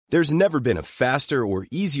There's never been a faster or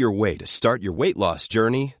easier way to start your weight loss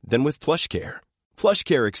journey than with PlushCare.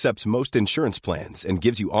 PlushCare accepts most insurance plans and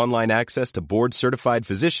gives you online access to board-certified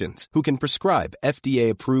physicians who can prescribe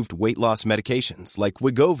FDA-approved weight loss medications like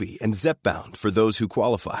Wegovy and Zepbound for those who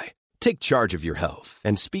qualify. Take charge of your health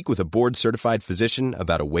and speak with a board-certified physician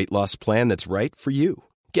about a weight loss plan that's right for you.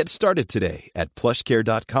 Get started today at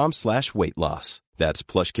plushcare.com/weight loss. That's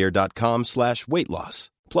plushcare.com/weight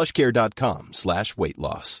loss. plushcare.com/weight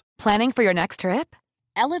loss. Planning for your next trip?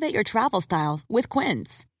 Elevate your travel style with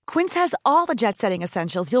Quince. Quince has all the jet-setting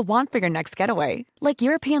essentials you'll want for your next getaway, like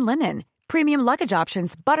European linen, premium luggage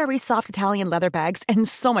options, buttery soft Italian leather bags, and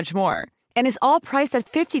so much more. And is all priced at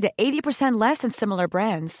 50 to 80% less than similar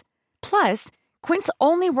brands. Plus, Quince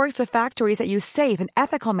only works with factories that use safe and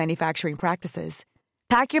ethical manufacturing practices.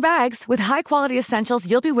 Pack your bags with high-quality essentials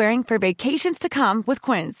you'll be wearing for vacations to come with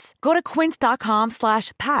Quince. Go to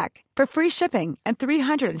quince.com/pack for free shipping and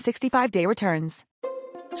 365-day returns.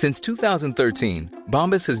 Since 2013,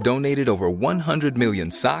 Bombas has donated over 100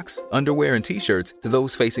 million socks, underwear, and T-shirts to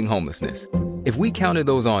those facing homelessness. If we counted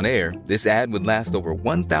those on air, this ad would last over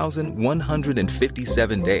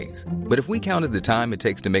 1,157 days. But if we counted the time it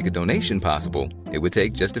takes to make a donation possible, it would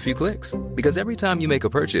take just a few clicks. Because every time you make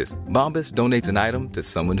a purchase, Bombas donates an item to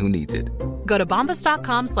someone who needs it. Go to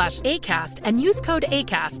bombas.com/ACAST and use code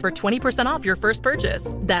ACAST for 20% off your first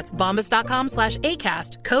purchase. That's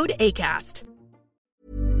bombas.com/ACAST, code ACAST.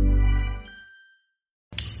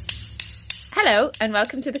 Hello, and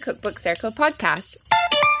welcome to the Cookbook Circle podcast.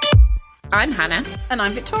 I'm Hannah. And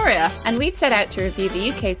I'm Victoria. And we've set out to review the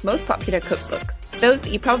UK's most popular cookbooks, those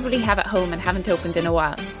that you probably have at home and haven't opened in a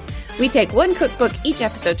while. We take one cookbook each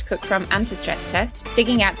episode to cook from and to stress test,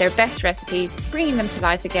 digging out their best recipes, bringing them to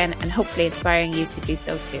life again, and hopefully inspiring you to do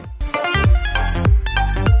so too.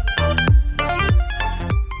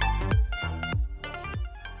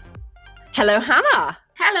 Hello, Hannah.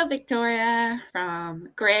 Hello, Victoria, from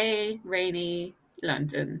grey, rainy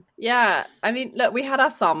London. Yeah, I mean, look, we had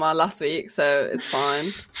our summer last week, so it's fine.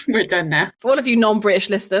 We're done now. For all of you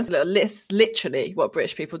non-British listeners, look, it's literally what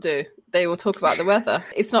British people do. They will talk about the weather.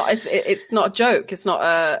 It's not a joke. It's not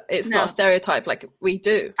a stereotype like we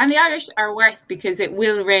do. And the Irish are worse because it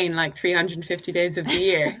will rain like 350 days of the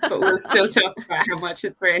year, but we'll still talk about how much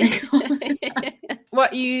it's raining.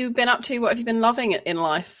 What you been up to? What have you been loving in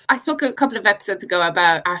life? I spoke a couple of episodes ago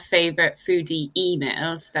about our favourite foodie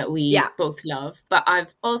emails that we both love, but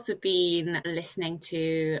I've also been listening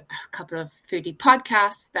to a couple of foodie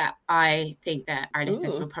podcasts that I think that our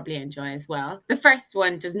listeners will probably enjoy as well. The first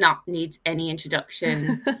one does not need any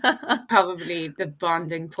introduction. Probably the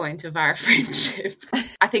bonding point of our friendship.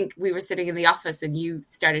 I think we were sitting in the office and you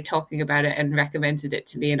started talking about it and recommended it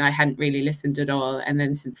to me, and I hadn't really listened at all. And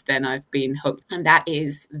then since then I've been hooked. And that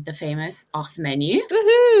is the famous Off Menu.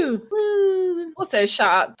 Woohoo! Woo. Also,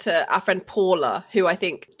 shout out to our friend Paula, who I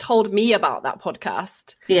think told me about that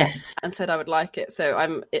podcast. Yes. And said I would like it. So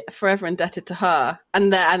I'm forever indebted to her.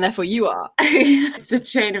 And therefore you are. It's the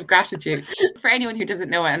chain of gratitude. For anyone who doesn't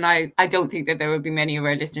know it, and I don't think that there will be many of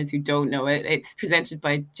our listeners who don't know it, it's presented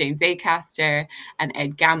by James Acaster and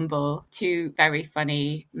Ed Gamble, two very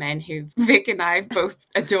funny men who Vic and I both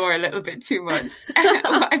adore a little bit too much.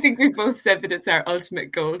 I think we both said that it's our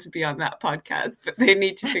ultimate goal to be on that podcast, but they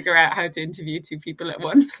need to figure out how to interview two people at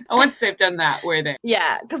once. And once they've done that, we're there.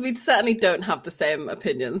 Yeah, because we certainly don't have the same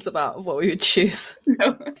opinions about what we would choose.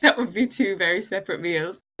 No, that would be two very separate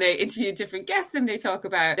meals. They interview different guests and they talk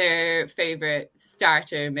about their favourite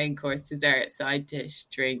starter, main course, dessert, side dish,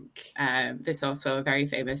 drink. There's also a very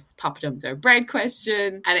famous poppadoms or bread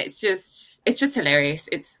question. And it's just hilarious.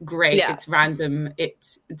 It's great. Yeah. It's random.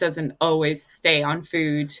 It doesn't always stay on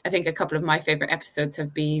food. I think a couple of my favourite episodes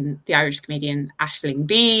have been the Irish comedian Aisling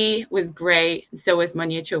B was great. So was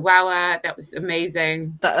Munya Chihuahua. That was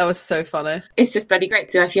amazing. That was so funny. It's just bloody great.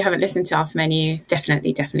 So if you haven't listened to Off Menu,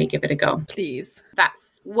 definitely give it a go. Please. That's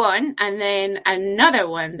one. And then another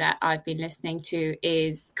one that I've been listening to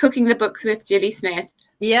is Cooking the Books with Gilly Smith.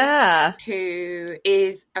 Yeah. Who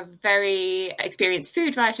is a very experienced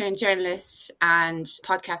food writer and journalist and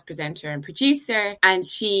podcast presenter and producer. And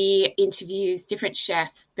she interviews different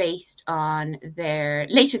chefs based on their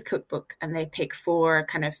latest cookbook. And they pick 4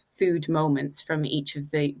 kind of food moments from each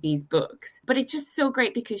of these books. But it's just so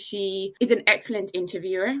great because she is an excellent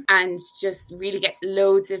interviewer and just really gets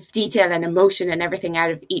loads of detail and emotion and everything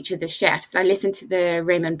out of each of the chefs. I listened to the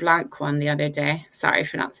Raymond Blanc one the other day. Sorry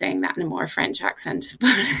for not saying that in a more French accent.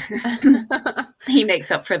 He makes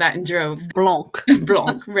up for that in droves. Blanc,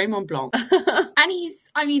 Raymond Blanc.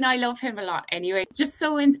 And I love him a lot anyway. Just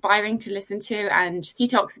so inspiring to listen to. And he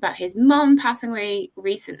talks about his mum passing away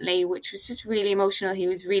recently, which was just really emotional. He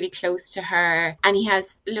was really close to her. And he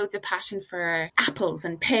has loads of passion for apples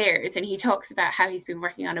and pears. And he talks about how he's been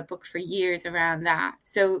working on a book for years around that.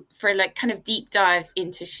 So for like kind of deep dives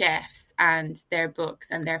into chefs and their books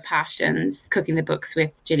and their passions, Cooking the Books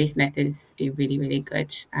with Gilly Smith is really, really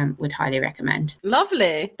good. Would highly recommend.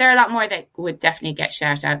 Lovely. There are a lot more that would definitely get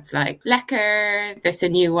shout outs, like Lecker. There's a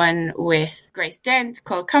new one with Grace Dent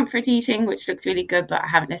called Comfort Eating, which looks really good, but I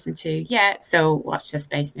haven't listened to yet. So watch this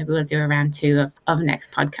space. Maybe we'll do a round 2 of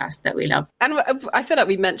next podcast that we love. And I feel like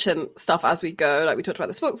we mention stuff as we go. Like we talked about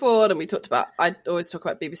the Spookford, and we talked about, I always talk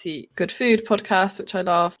about BBC Good Food podcast, which I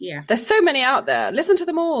love. Yeah. There's so many out there. Listen to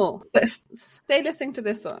them all. But stay listening to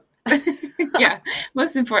this one. Yeah,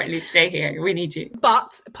 most importantly, stay here. We need you.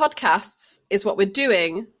 But podcasts is what we're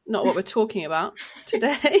doing, not what we're talking about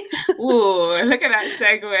today. Ooh, look at that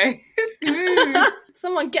segue. Smooth.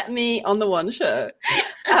 Someone get me on the one show.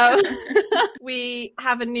 We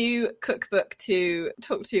have a new cookbook to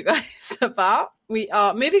talk to you guys about. We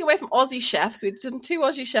are moving away from Aussie chefs. We've done 2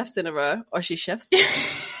 Aussie chefs in a row. Aussie chefs.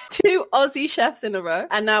 2 Aussie chefs in a row.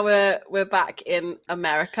 And now we're back in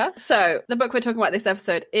America. So the book we're talking about this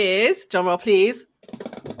episode is, drum roll please,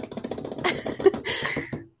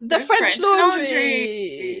 The French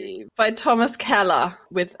Laundry by Thomas Keller,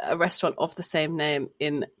 with a restaurant of the same name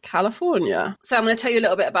in California. So I'm going to tell you a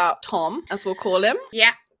little bit about Tom, as we'll call him.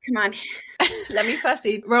 Yeah, come on. Let me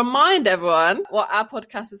firstly remind everyone what our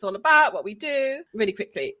podcast is all about, what we do, really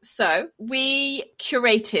quickly. So we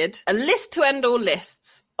curated a list to end all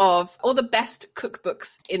lists of all the best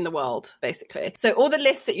cookbooks in the world, basically. So all the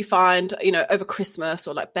lists that you find, over Christmas,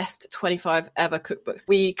 or like best 25 ever cookbooks,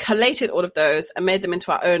 we collated all of those and made them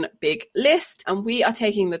into our own big list. And we are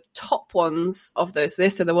taking the top ones of those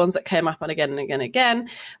lists, so the ones that came up and again and again and again.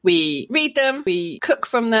 We read them, we cook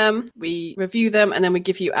from them, we review them, and then we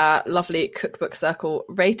give you our lovely Cookbook Circle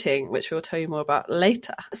rating, which we'll tell you more about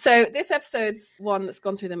later. So this episode's one that's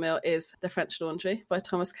gone through the mill is The French Laundry by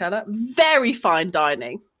Thomas Keller. Very fine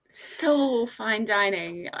dining. So fine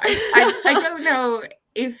dining. I don't know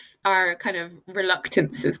if our kind of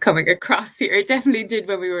reluctance is coming across here. It definitely did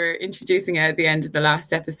when we were introducing it at the end of the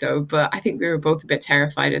last episode, but I think we were both a bit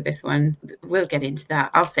terrified of this one. We'll get into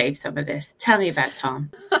that. I'll save some of this. Tell me about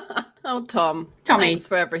Tom. Oh, Tommy. Thanks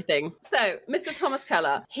for everything. So, Mr. Thomas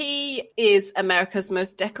Keller, he is America's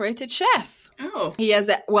most decorated chef. Oh. He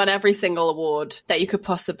has won every single award that you could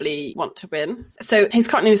possibly want to win. So he's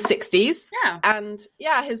currently in his 60s. Yeah. And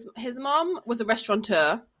his mom was a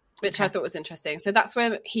restaurateur, which I thought was interesting. So that's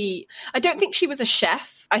when I don't think she was a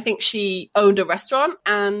chef. I think she owned a restaurant,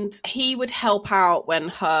 and he would help out when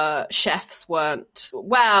her chefs weren't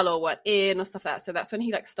well or weren't in or stuff like that. So that's when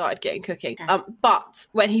he started getting cooking. Okay. But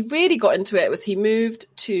when he really got into it was he moved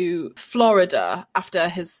to Florida after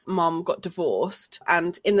his mom got divorced.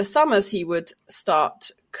 And in the summers, he would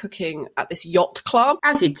start cooking at this yacht club.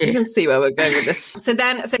 As you do. You can see where we're going with this. So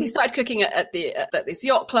he started cooking at this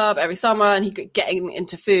yacht club every summer, and he got getting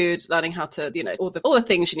into food, learning how to, all the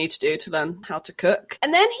things you need to do to learn how to cook.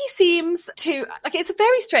 And then he seems to, it's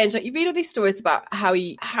very strange. You read all these stories about how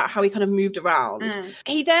he kind of moved around.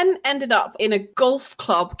 He then ended up in a golf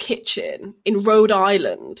club kitchen in Rhode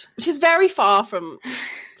Island, which is very far from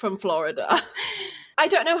Florida. I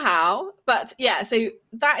don't know how, but yeah, so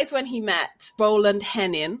that is when he met Roland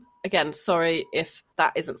Hennin. Again, sorry if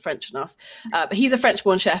that isn't French enough. But he's a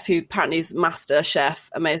French-born chef who apparently is master chef,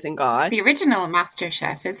 amazing guy. The original master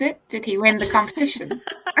chef, is it? Did he win the competition?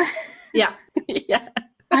 Yeah. Yeah.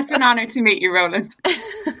 That's an honour to meet you, Roland.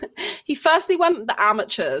 He firstly won the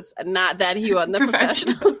amateurs, and then he won the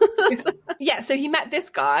professionals. Yeah, so he met this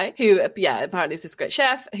guy who, apparently is this great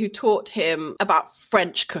chef who taught him about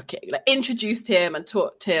French cooking, introduced him and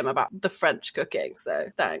taught him about the French cooking.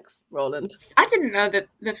 So thanks, Roland. I didn't know that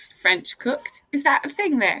the French cooked. Is that a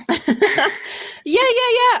thing there? Yeah.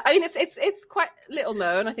 I mean, it's quite little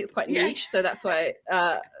known. I think it's quite niche. So that's why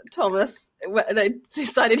Thomas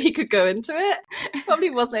decided he could go into it. Probably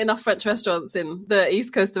wasn't enough French restaurants in the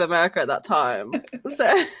east coast of America at that time.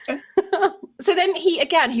 So then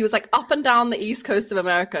he was up and down the east coast of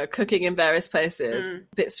America cooking in various places.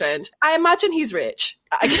 A bit strange. I imagine he's rich.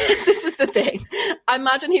 I guess this is the thing. I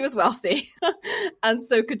imagine he was wealthy and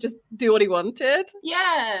so could just do what he wanted.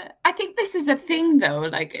 Yeah. I think this is a thing though,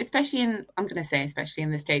 like especially in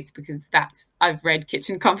the States, because I've read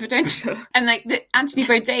Kitchen Confidential and like Anthony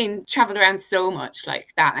Bourdain traveled around so much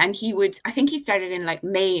like that. And I think he started in like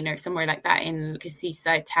Maine or somewhere like that, in like a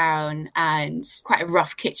seaside town, and quite a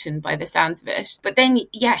rough kitchen by the sounds of it. But then,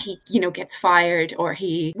 yeah, he, gets fired, or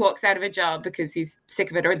he walks out of a job because he's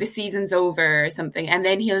sick of it, or the season's over or something. And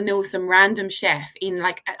then he'll know some random chef in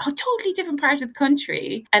like a totally different part of the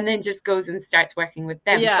country, and then just goes and starts working with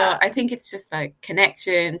them. Yeah. So I think it's just like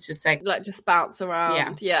connections, just like just bounce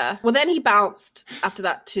around. Yeah. Well, then he bounced after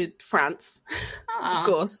that to France, of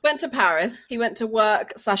course. Went to Paris. He went to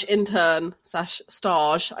work /intern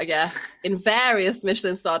 /stage, I guess, in various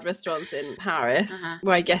Michelin-starred restaurants in Paris,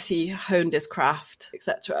 where I guess he honed his craft,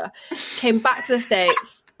 etc. Came back to the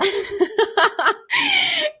States.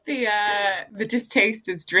 The distaste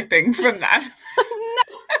is dripping from that.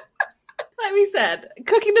 Like we said,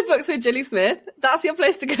 cooking the books with Gilly Smith, that's your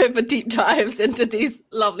place to go for deep dives into these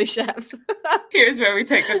lovely chefs. Here's where we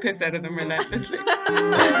take the piss out of them relentlessly.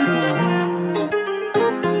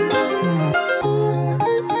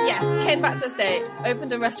 Came back to the States,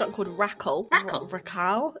 opened a restaurant called Rackle.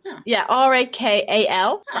 Rackle? Yeah,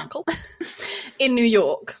 Rakal. Rackle. In New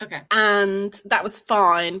York. Okay. And that was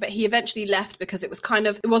fine, but he eventually left because it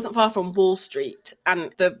wasn't far from Wall Street,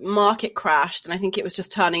 and the market crashed, and I think it was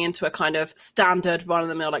just turning into a kind of standard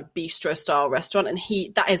run-of-the-mill like bistro style restaurant, and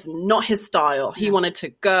that is not his style. He wanted to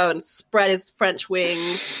go and spread his French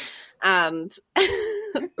wings and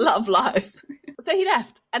love life. So he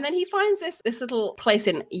left, and then he finds this little place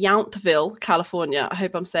in Yountville, California. I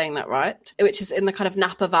hope I'm saying that right, which is in the kind of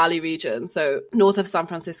Napa Valley region, so north of San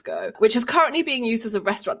Francisco, which is currently being used as a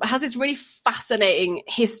restaurant, but has this really fascinating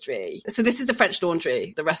history. So this is the French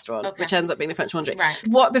Laundry, the restaurant, which ends up being the French Laundry.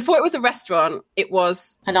 Right. Before it was a restaurant, it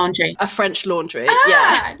was a laundry, a French laundry. No way,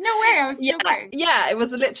 I was joking. Yeah, it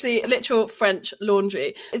was a literal French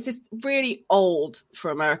laundry. It's this really old, for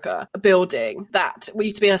America, building that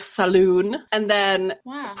used to be a saloon, and then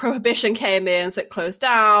Prohibition came in, so it closed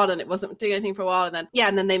down and it wasn't doing anything for a while, and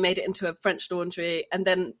then they made it into a French laundry, and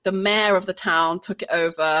then the mayor of the town took it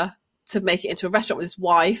over to make it into a restaurant with his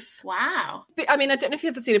wife. Wow. I mean, I don't know if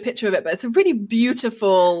you've ever seen a picture of it, but it's a really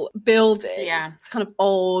beautiful building. Yeah. It's kind of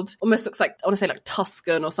old, almost looks like, I want to say like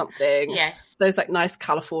Tuscan or something. Yes. Those like nice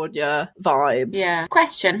California vibes. Yeah.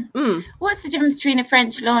 Question. What's the difference between a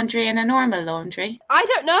French laundry and a normal laundry? I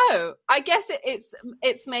don't know. I guess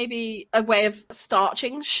it's maybe a way of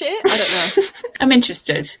starching shit. I don't know. I'm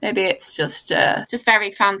interested. Maybe it's just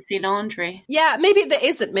very fancy laundry. Yeah, maybe there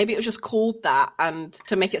isn't. Maybe it was just called that, and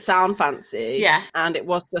to make it sound fancy. Yeah. And it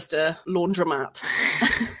was just a laundromat.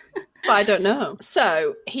 But I don't know.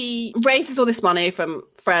 So he raises all this money from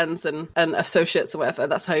friends and associates or whatever.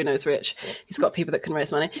 That's how he knows rich. He's got people that can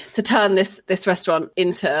raise money to turn this restaurant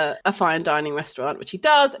into a fine dining restaurant, which he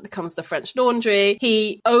does. It becomes the French Laundry.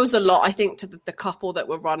 He owes a lot, I think, to the couple that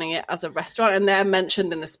were running it as a restaurant. And they're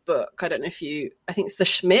mentioned in this book. I don't know I think it's the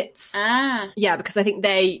Schmitz. Yeah, because I think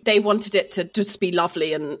they wanted it to just be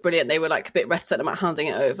lovely and brilliant. They were like a bit reticent about handing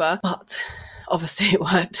it over. But obviously it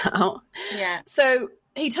worked out. Yeah. So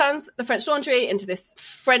he turns the French Laundry into this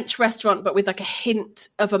French restaurant, but with like a hint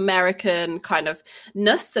of American kind of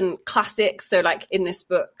ness and classics. So like in this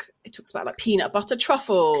book, it talks about like peanut butter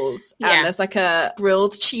truffles, and there's like a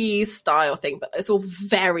grilled cheese style thing, but it's all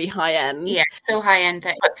very high end. Yeah, so high end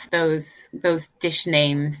that puts those dish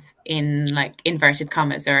names in like inverted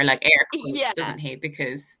commas or like air quotes, doesn't he?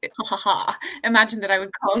 Because imagine that I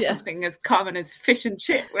would call something as common as fish and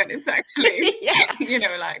chip when it's actually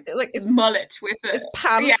like it's mullet with it's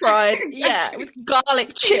pan fried with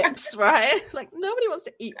garlic chips, right? Like nobody wants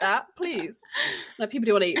to eat that, please. No, people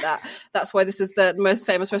do want to eat that. That's why this is the most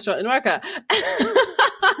famous restaurant in America.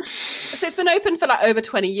 So it's been open for like over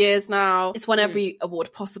 20 years now. It's won every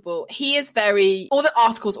award possible. He is all the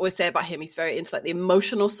articles always say about him, he's very into like the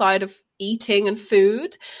emotional side of eating and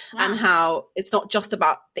food, and how it's not just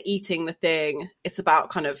about the eating the thing, it's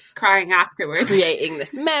about kind of crying afterwards, creating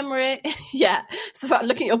this memory. It's about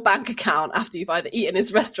looking at your bank account after you've either eaten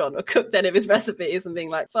his restaurant or cooked any of his recipes and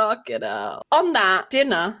being like, fuck it up. On that,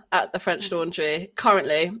 dinner at the French Laundry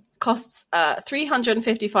currently costs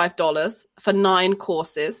 $355 for 9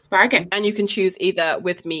 courses. Bargain. And you can choose either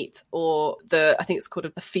with meat or I think it's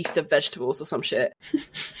called a feast of vegetables or some shit.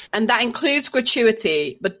 And that includes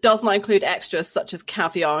gratuity, but does not include extras such as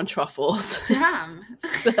caviar and truffles. Damn.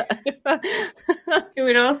 It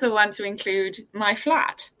would also want to include my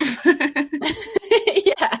flat.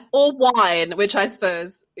 Yeah. Or wine, which I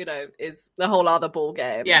suppose, is the whole other ball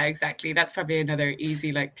game. Yeah, exactly. That's probably another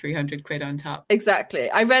easy, like 300 quid on top.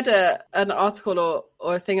 Exactly. I read an article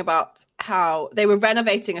or a thing about how they were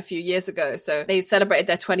renovating a few years ago. So they celebrated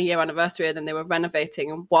their 20-year anniversary and then they were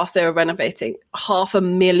renovating. And whilst they were renovating,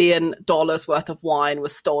 $500,000 worth of wine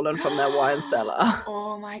was stolen from their wine cellar.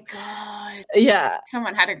 Oh my God. Yeah.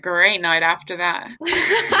 Someone had a great night after that.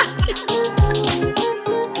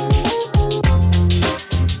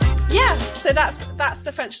 Yeah, so that's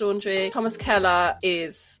the French Laundry. Thomas Keller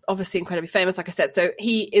is obviously incredibly famous, like I said. So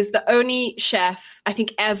he is the only chef, I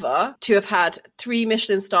think, ever to have had 3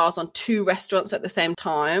 Michelin stars on 2 restaurants at the same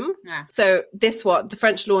time. Yeah. So this one, the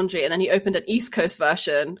French Laundry, and then he opened an East Coast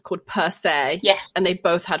version called Per Se. Yes. And they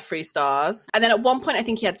both had 3 stars. And then at one point, I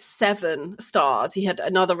think he had 7 stars. He had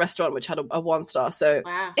another restaurant which had a 1 star. So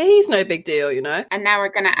wow. He's no big deal, And now we're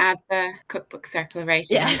going to add the cookbook circle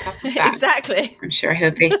rating on top of that. Exactly. I'm sure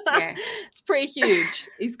he'll be. Yeah. It's pretty huge.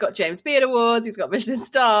 He's got James Beard Awards, he's got Michelin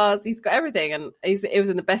stars, he's got everything, and it was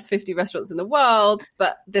in the best 50 restaurants in the world,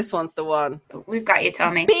 but this one's the one. We've got you,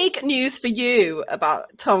 Tommy. Big news for you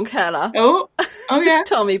about Tom Keller. Oh yeah.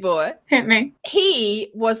 Tommy boy. Hit me.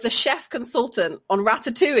 He was the chef consultant on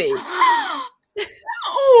Ratatouille.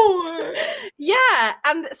 Oh. Yeah,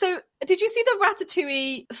 and so did you see the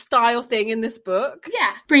Ratatouille style thing in this book?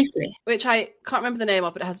 Yeah, briefly. Which I can't remember the name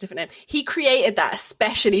of, but it has a different name. He created that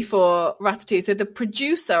especially for Ratatouille. So the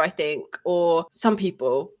producer, I think, or some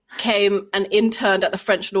people came and interned at the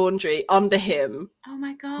French Laundry under him. Oh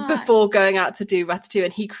my God. Before going out to do Ratatouille.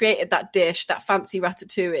 And he created that dish, that fancy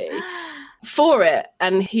Ratatouille for it.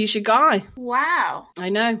 And he's your guy. Wow. I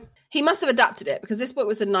know. He must have adapted it because this book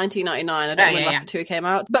was in 1999. I don't know when Ratatouille came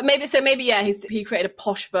out. But maybe, he created a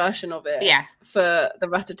posh version of it for the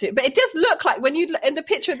Ratatouille. But it does look like, when you, in the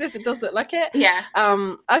picture of this, it does look like it. Yeah.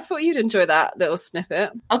 I thought you'd enjoy that little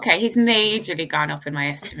snippet. Okay, he's majorly gone up in my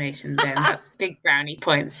estimations then. That's big brownie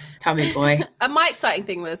points, Tommy boy. And my exciting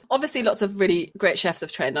thing was, obviously lots of really great chefs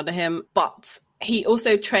have trained under him, but he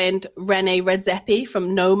also trained René Redzepi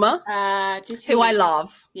from Noma, who I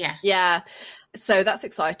love. Yes. Yeah. So that's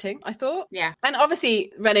exciting, I thought. Yeah. And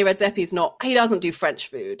obviously, René Redzepi's he doesn't do French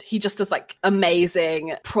food. He just does like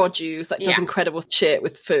amazing produce, does incredible shit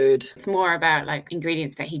with food. It's more about like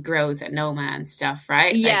ingredients that he grows at Noma and stuff,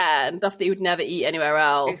 right? Yeah, and stuff that you would never eat anywhere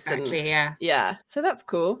else. Exactly, yeah. Yeah. So that's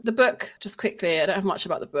cool. The book, just quickly, I don't have much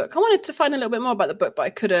about the book. I wanted to find a little bit more about the book, but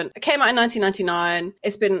I couldn't. It came out in 1999.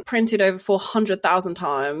 It's been printed over 400,000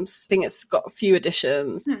 times. I think it's got a few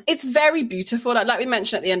editions. It's very beautiful. Like we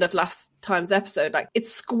mentioned at the end of last time's episode,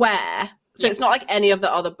 it's square. So it's not like any of the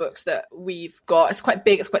other books that we've got. It's quite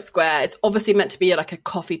big, it's quite square. It's obviously meant to be like a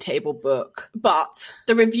coffee table book. But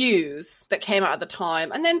the reviews that came out at the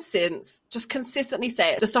time and then since just consistently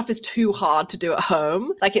say the stuff is too hard to do at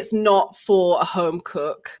home. It's not for a home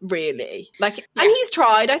cook, really. And he's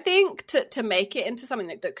tried, I think, to make it into something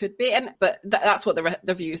that could be. But that's what the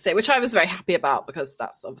reviews say, which I was very happy about because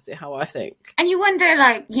that's obviously how I think. And you wonder,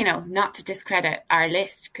 not to discredit our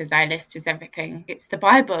list, because our list is everything. It's the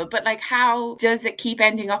Bible. But how does it keep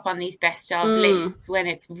ending up on these best of lists when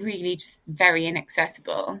it's really just very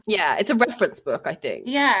inaccessible? Yeah, it's a reference book, I think.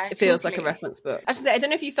 Yeah, it feels like a reference book. I should say, I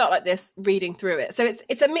don't know if you felt like this reading through it. So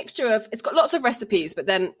it's a mixture of, it's got lots of recipes, but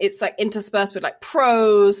then it's interspersed with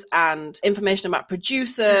prose and information about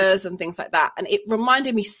producers and things like that. And it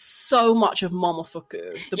reminded me so much of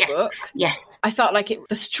Momofuku, the book. Yes. I felt like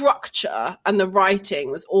the structure and the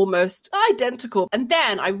writing was almost identical. And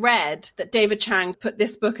then I read that David Chang put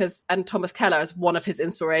this book and Thomas Keller as one of his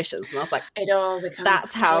inspirations, and I was like, it all becomes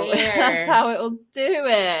that's how it'll do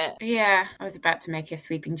it. Yeah, I was about to make a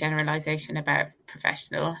sweeping generalization about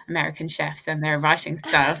professional American chefs and their writing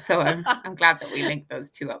style, so I'm glad that we linked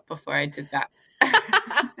those two up before I did that.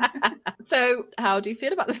 So how do you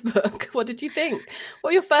feel about this book? What did you think? What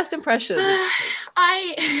were your first impressions?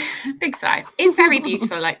 Big sigh. It's very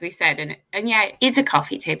beautiful, like we said, and yeah, it is a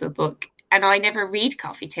coffee table book. And I never read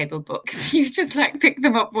coffee table books. You just pick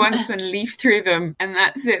them up once and leaf through them, and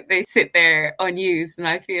that's it. They sit there unused, and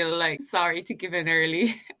I feel sorry to give an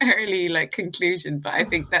early conclusion, but I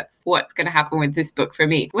think that's what's going to happen with this book for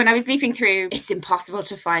me. When I was leafing through, it's impossible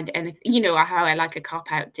to find anything. You know how I like a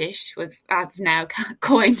cop-out dish. I've now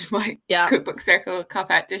coined my cookbook circle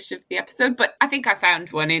cop-out dish of the episode, but I think I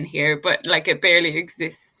found one in here, but it barely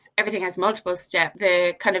exists. everything has multiple steps.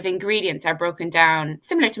 The kind of ingredients are broken down,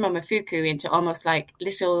 similar to Momofuku, into almost like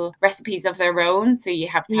little recipes of their own. So you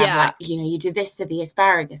have to have like, you know, you do this to the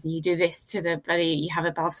asparagus and you do this to the bloody, you have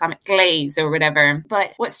a balsamic glaze or whatever.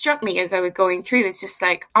 But what struck me as I was going through is just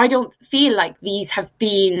like, I don't feel like these have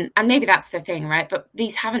been, and maybe that's the thing, right? But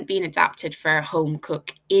these haven't been adapted for a home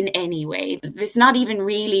cook in any way. There's not even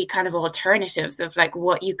really kind of alternatives of like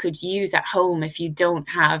what you could use at home if you don't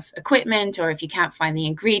have equipment or if you can't find the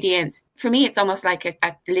ingredients. For me, it's almost like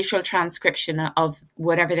a literal transcription of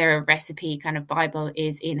whatever their recipe kind of Bible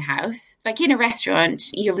is in-house. Like in a restaurant,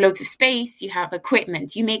 you have loads of space, you have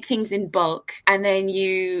equipment, you make things in bulk, and then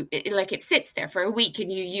it sits there for a week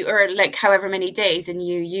and you or like however many days, and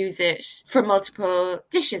you use it for multiple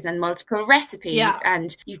dishes and multiple recipes. Yeah.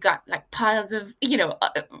 And you've got like piles of, you know,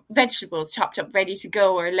 vegetables chopped up ready to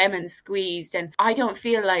go or lemons squeezed. And I don't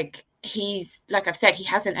feel like he's, like I've said, he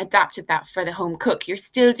hasn't adapted that for the home cook. You're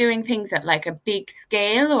still doing things at like a big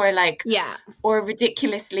scale or like, or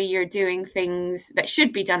ridiculously you're doing things that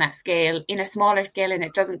should be done at scale in a smaller scale, and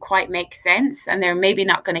it doesn't quite make sense and they're maybe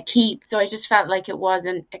not going to keep. So I just felt like it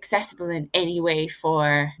wasn't accessible in any way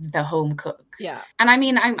for the home cook. Yeah. And I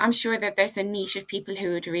mean, I'm sure that there's a niche of people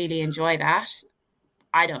who would really enjoy that.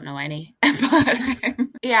 I don't know any, but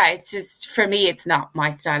yeah, it's just, for me, it's not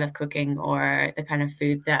my style of cooking or the kind of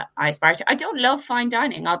food that I aspire to. I don't love fine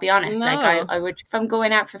dining, I'll be honest. No. Like I would, if I'm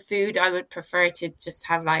going out for food, I would prefer to just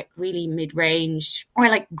have like really mid-range or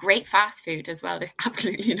like great fast food as well. There's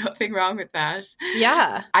absolutely nothing wrong with that.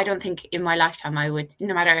 Yeah. I don't think in my lifetime I would,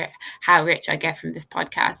 no matter how rich I get from this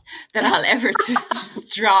podcast, that I'll ever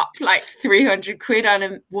just drop like 300 quid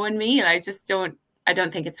on one meal. I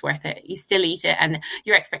don't think it's worth it. You still eat it and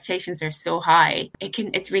your expectations are so high.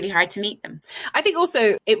 It's really hard to meet them. I think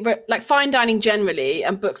also like fine dining generally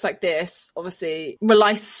and books like this obviously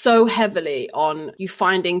rely so heavily on you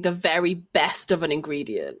finding the very best of an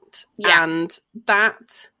ingredient. Yeah. And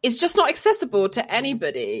that is just not accessible to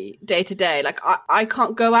anybody day to day. Like I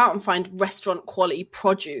can't go out and find restaurant quality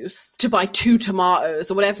produce to buy 2 tomatoes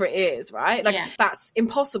or whatever it is, right? Like that's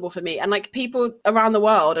impossible for me. And like people around the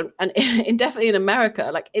world and definitely in America,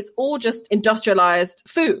 like it's all just industrialized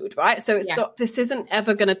food, right? So it's not, this isn't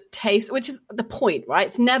ever going to taste, which is the point, right?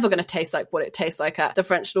 It's never going to taste like what it tastes like at the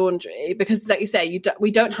French Laundry, because like you say, we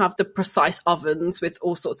don't have the precise ovens with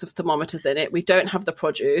all sorts of thermometers in it. We don't have the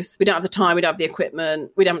produce. We don't have the time. We don't have the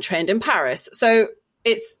equipment. We haven't trained in Paris. So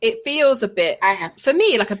it feels a bit, for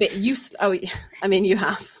me, like a bit useless. Oh, I mean, you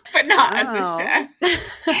have. But not as a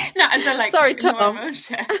chef. Not as a like, sorry, Tom.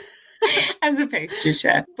 Chef. As a pastry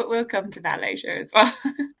chef, but we'll come to that later as well.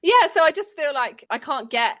 Yeah, so I just feel like I can't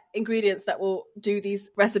get ingredients that will do these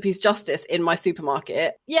recipes justice in my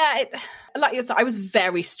supermarket. Yeah, like you said, I was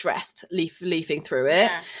very stressed leafing through it.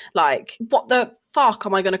 Yeah. Like, what the fuck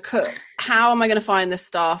am I going to cook? How am I going to find this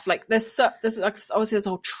stuff? Like there's like obviously there's a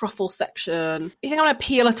whole truffle section. You think I'm going to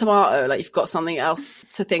peel a tomato? Like you've got something else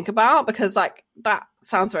to think about, because like that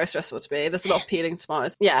sounds very stressful to me. There's a lot of peeling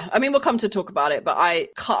tomatoes. Yeah, I mean, we'll come to talk about it, but I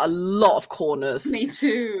cut a lot of corners. Me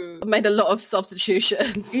too. I made a lot of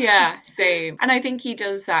substitutions. Yeah, same. And I think he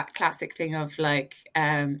does that classic thing of like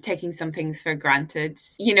taking some things for granted,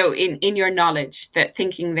 you know, in your knowledge, that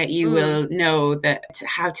thinking that you will know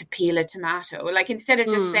how to peel a tomato. Like instead of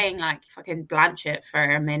just saying like fucking blanch it for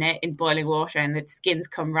a minute in boiling water and the skins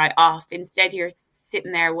come right off, instead you're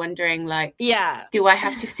sitting there wondering like, do I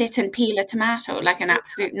have to sit and peel a tomato like an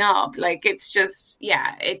absolute knob? Like it's just,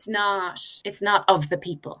 it's not of the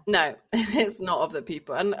people. No, it's not of the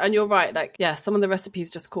people. And you're right, like some of the recipes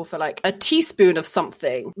just call for like a teaspoon of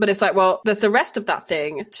something, but it's like, well, there's the rest of that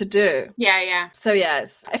thing to do. So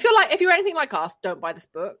yes, I feel like if you're anything like us, don't buy this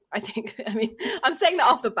book. I mean I'm saying that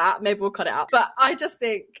off the bat, maybe we'll cut it out, but I just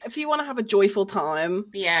think if you want to have a joyful time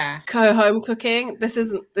home cooking, this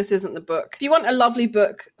isn't the book. If you want a lovely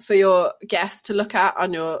book for your guests to look at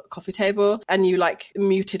on your coffee table and you like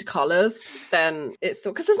muted colors, then it's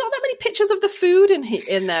still, because there's not that many pictures of the food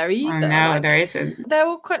in there either. No, like, there isn't. They're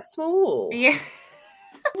all quite small. Yeah.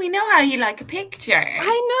 We know how you like a picture.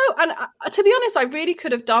 I know. And to be honest, I really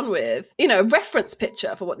could have done with, a reference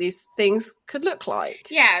picture for what these things could look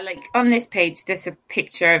like. Yeah, like on this page, there's a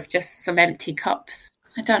picture of just some empty cups.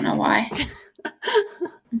 I don't know why.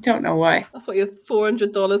 That's what your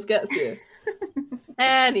 $400 gets you.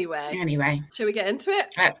 Anyway. Shall we get into it?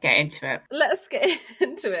 Let's get into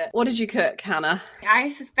it. What did you cook, Hannah? I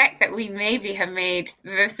suspect that we maybe have made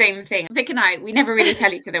the same thing. Vic and I, we never really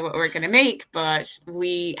tell each other what we're going to make, but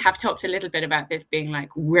we have talked a little bit about this being like,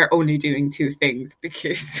 we're only doing 2 things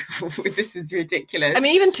because this is ridiculous. I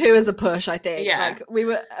mean, even 2 is a push, I think. Yeah. Like, we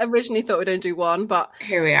were originally thought we'd only do 1, but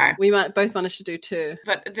here we are. We both managed to do 2.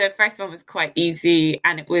 But the first one was quite easy,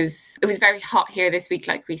 and it was very hot here this week,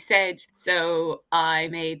 like we said. So I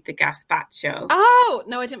made the gazpacho. Oh,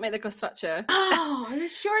 no, I didn't make the gazpacho. Oh, I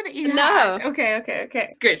was sure that you had. No.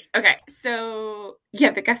 Okay. Good. Okay. So,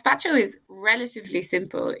 yeah, the gazpacho is relatively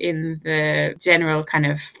simple in the general kind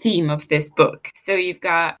of theme of this book. So you've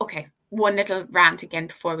got, one little rant again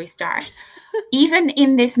before we start. Even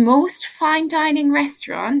in this most fine dining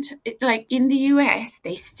restaurant, like in the US,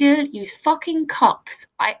 they still use fucking cups.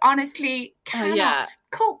 I honestly cannot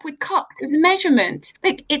cope with cups as a measurement.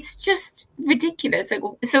 Like, it's just ridiculous. Like,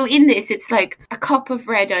 so in this, it's like a cup of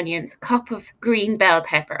red onions, a cup of green bell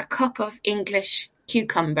pepper, a cup of English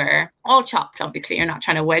cucumber, all chopped. Obviously, you're not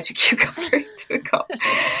trying to wedge a cucumber into a cup.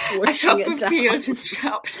 A cup of peeled and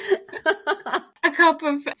chopped. A cup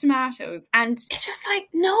of tomatoes. And it's just like,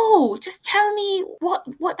 no, just tell me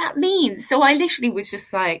what that means. So I literally was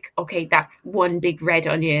just like, okay, that's 1 big red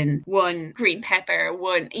onion, 1 green pepper,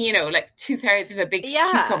 1, like 2/3 of a big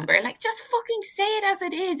cucumber. Like, just fucking say it as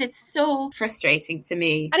it is. It's so frustrating to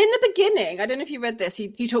me. And in the beginning, I don't know if you read this,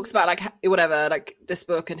 he talks about like whatever, like this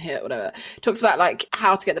book and here, whatever. Talks about like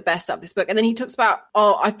how to get the best out of this book. And then he talks about,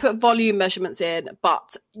 I've put volume measurements in,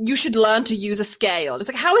 but you should learn to use a scale. It's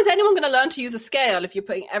like, how is anyone going to learn to use a scale if you're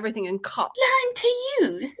putting everything in cups? Learn to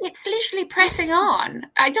use? It's literally pressing on.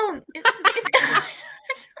 I don't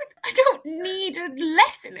need a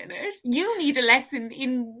lesson in it. You need a lesson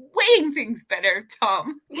in weighing things better,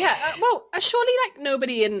 Tom. Yeah, well, surely like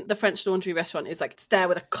nobody in the French Laundry restaurant is like there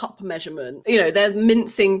with a cup measurement. They're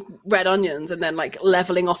mincing red onions and then like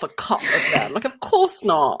leveling off a cup of them. Like, of course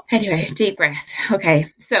not. Anyway, deep breath.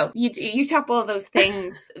 Okay, so you chop all those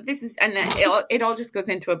things. And then it all just goes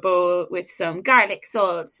into a bowl with some garlic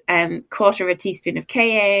salt, 1/4 of a teaspoon of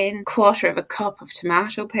cayenne, 1/4 of a cup of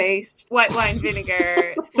tomato paste, white wine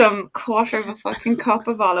vinegar, some 1/4 of a fucking cup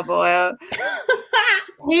of olive oil,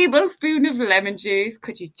 tablespoon of lemon juice.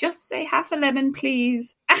 Could you just say half a lemon,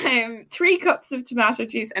 please? 3 cups of tomato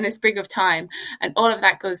juice and a sprig of thyme, and all of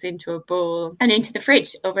that goes into a bowl and into the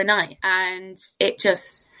fridge overnight, and it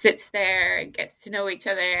just sits there, gets to know each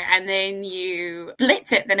other, and then you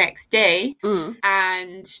blitz it the next day,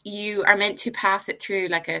 and you are meant to pass it through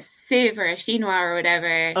like a sieve or a chinois or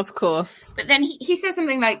whatever. Of course. But then he says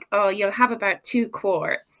something like, you'll have about 2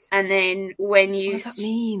 quarts, and then when you... What does that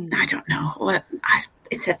mean? I don't know.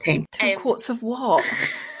 It's a thing. 2 quarts of what?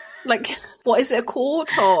 Like, what is it a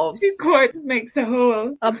quart of? 2 quarts makes a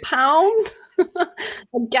whole. A pound?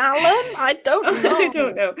 A gallon? I don't know. I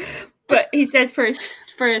don't know. But he says for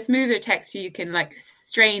a smoother texture, you can like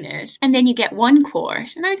strain it, and then you get 1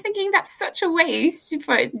 quart. And I was thinking that's such a waste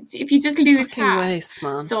if you just lose fucking half. Waste,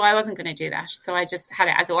 man. So I wasn't going to do that. So I just had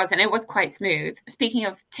it as it was, and it was quite smooth. Speaking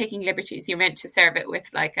of taking liberties, you're meant to serve it with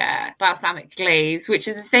like a balsamic glaze, which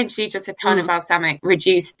is essentially just a ton of balsamic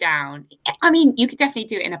reduced down. I mean, you could definitely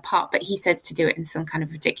do it in a pot, but he says to do it in some kind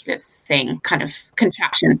of ridiculous kind of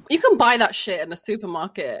contraption. You can buy that shit in the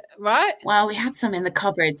supermarket, right? Well, we had some in the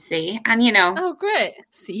cupboard, see? And Oh, great.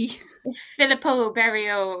 See? If Filippo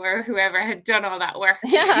Berio or whoever had done all that work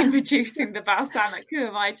in reducing the balsamic, who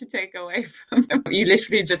am I to take away from them? You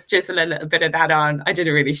literally just chisel a little bit of that on. I did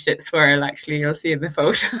a really shit swirl, actually. You'll see in the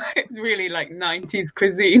photo. It's really like 90s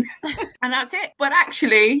cuisine. And that's it. But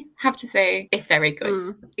actually, have to say, it's very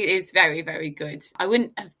good. It is very, very good. I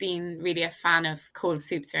wouldn't have been really a fan of cold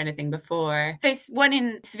soups or anything before. There's one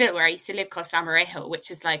in Seville where I used to live called Slamarejo, which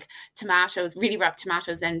is like tomatoes, really ripe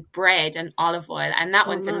tomatoes and bread and olive oil. And that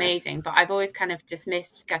one's amazing. But I've always kind of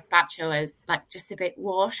dismissed gazpacho as like just a bit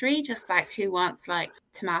watery, just like who wants like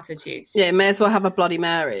tomato juice. Yeah, may as well have a Bloody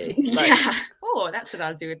Mary. Yeah. Oh, that's what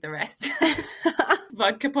I'll do with the rest.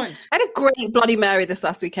 Vodka punch. I had a great Bloody Mary this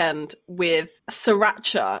last weekend with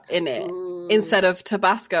sriracha in it instead of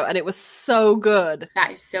Tabasco, and it was so good.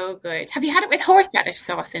 That is so good. Have you had it with horseradish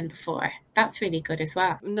sauce in before? That's really good as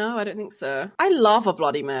well. No, I don't think so. I love a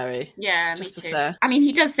Bloody Mary. Yeah, just me to too. say. I mean,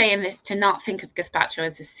 he does say in this to not think of gazpacho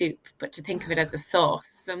as a soup, but to think of it as a sauce.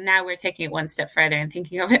 So now we're taking it one step further and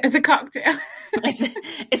thinking of it as a cocktail.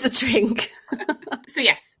 It's a drink. So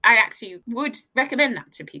yes, I actually would recommend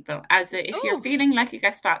that to people. If you're feeling like a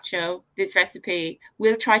gazpacho, this recipe,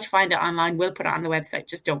 we'll try to find it online. We'll put it on the website.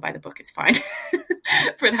 Just don't buy the book. It's fine.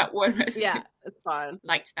 For that one recipe. Yeah, it's fine.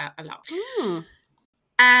 Liked that a lot.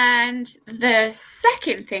 And the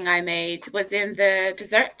second thing I made was in the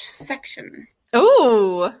dessert section.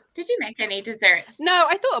 Oh, did you make any desserts? No,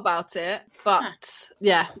 I thought about it, but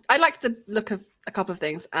yeah, I liked the look of a couple of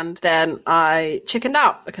things, and then I chickened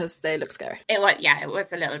out because they look scary. It was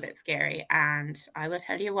a little bit scary, and I will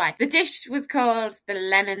tell you why. The dish was called the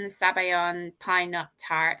lemon sabayon pine nut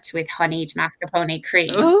tart with honeyed mascarpone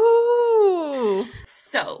cream. Ooh.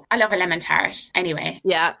 So I love a lemon tart anyway.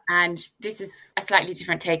 Yeah. And this is a slightly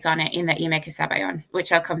different take on it in that you make a sabayon,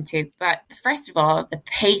 which I'll come to. But first of all, the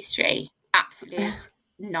pastry, absolute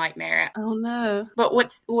nightmare. Oh no. But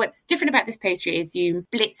what's different about this pastry is you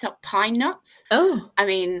blitz up pine nuts. Oh. I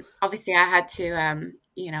mean, obviously I had to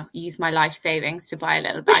use my life savings to buy a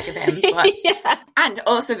little bag of them. But, yeah. And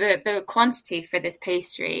also the quantity for this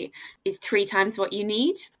pastry is 3 times what you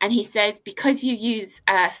need. And he says, because you use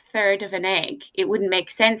a third of an egg, it wouldn't make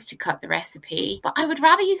sense to cut the recipe. But I would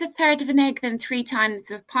rather use a third of an egg than 3 times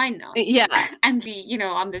the pine nuts. Yeah. And be,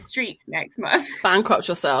 on the streets next month. Bankrupt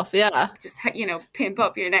yourself, yeah. Just, pimp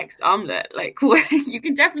up your next omelette. Like, you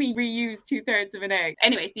can definitely reuse 2/3 of an egg.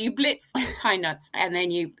 Anyway, so you blitz pine nuts and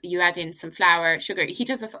then you add in some flour, sugar. He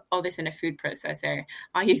does all this in a food processor.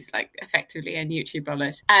 I use effectively a YouTube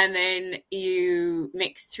bullet. And then you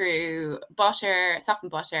mix through butter,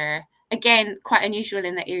 softened butter. Again, quite unusual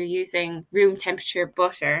in that you're using room temperature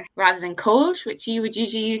butter rather than cold, which you would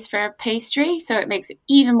usually use for pastry. So it makes it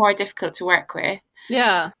even more difficult to work with.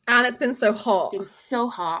 Yeah. And it's been so hot. It's been so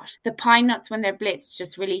hot. The pine nuts, when they're blitzed,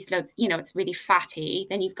 just release loads, it's really fatty.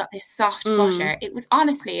 Then you've got this soft butter. It was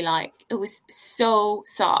honestly it was so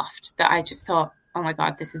soft that I just thought, oh my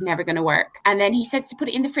God, this is never going to work. And then he says to put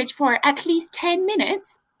it in the fridge for at least 10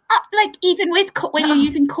 minutes. Even with when you're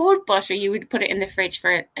using cold butter, you would put it in the fridge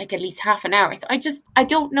for at least half an hour. So I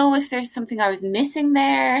don't know if there's something I was missing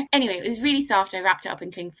there. Anyway, it was really soft. I wrapped it up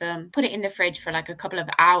in cling film, put it in the fridge for a couple of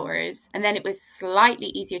hours, and then it was slightly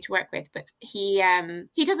easier to work with. But he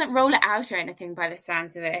doesn't roll it out or anything by the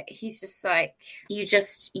sounds of it. He's just you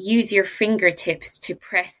just use your fingertips to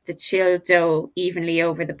press the chilled dough evenly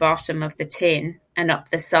over the bottom of the tin and up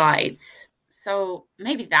the sides. So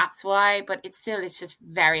maybe that's why, but it's just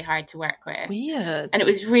very hard to work with. Weird. And it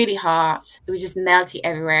was really hot. It was just melty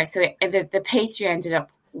everywhere. So the pastry ended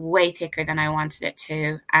up way thicker than I wanted it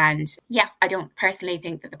to. And yeah, I don't personally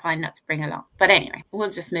think that the pine nuts bring a lot. But anyway, we'll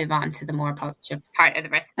just move on to the more positive part of the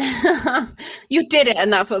recipe. You did it,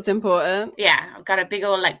 and that's what's important. Yeah, I've got a big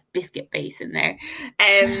old biscuit base in there.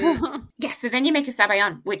 Yeah, so then you make a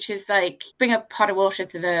sabayon, which is bring a pot of water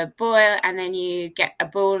to the boil, and then you get a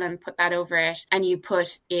bowl and put that over it, and you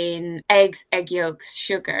put in eggs, egg yolks,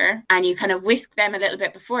 sugar, and you kind of whisk them a little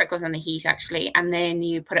bit before it goes on the heat, actually, and then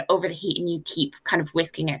you put it over the heat and you keep kind of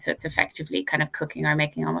whisking it, so it's effectively kind of cooking or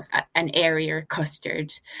making almost an airier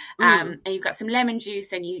custard. And you've got some lemon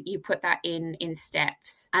juice, and you put that in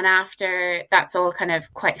steps. And after that's all kind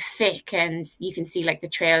of quite thick, and you can see the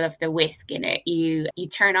trail of the whisk in it, you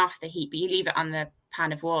turn off the heat, but you leave it on the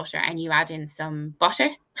pan of water, and you add in some butter,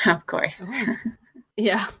 of course.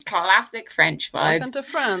 Yeah. Classic French vibes. Welcome to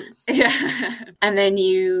France. Yeah. And then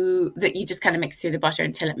you just kind of mix through the butter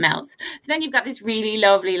until it melts. So then you've got this really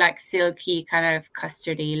lovely, silky kind of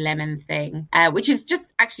custardy lemon thing, which is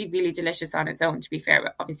just actually really delicious on its own, to be fair,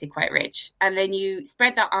 but obviously quite rich. And then you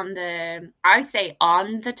spread that on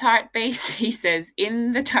the tart base. He says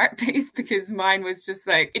in the tart base, because mine was just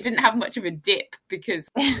it didn't have much of a dip because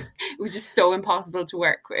it was just so impossible to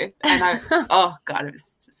work with. And oh God, it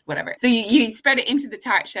was just whatever. So you spread it into the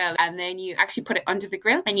tart shell, and then you actually put it under the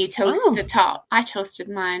grill and you toast the top. I toasted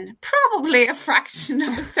mine probably a fraction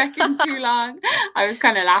of a second too long. I was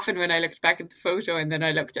kind of laughing when I looked back at the photo, and then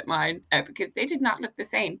I looked at mine because they did not look the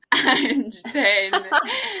same. And then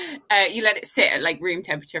you let it sit at room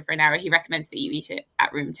temperature for an hour. He recommends that you eat it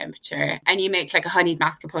at room temperature, and you make a honeyed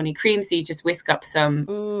mascarpone cream. So you just whisk up some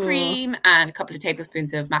cream and a couple of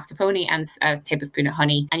tablespoons of mascarpone and a tablespoon of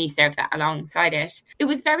honey, and you serve that alongside it. It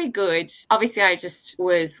was very good. Obviously, I just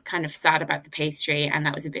was kind of sad about the pastry, and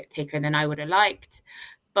that was a bit thicker than I would have liked.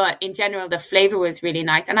 But in general, the flavor was really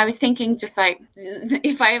nice. And I was thinking just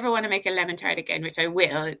if I ever want to make a lemon tart again, which I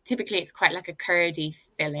will, typically it's quite a curdy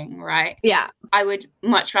filling, right? Yeah. I would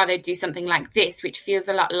much rather do something like this, which feels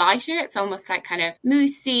a lot lighter. It's almost kind of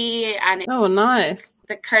moussey. And oh, nice.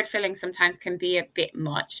 The curd filling sometimes can be a bit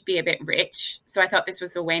much, be a bit rich. So I thought this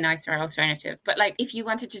was a way nicer alternative. But if you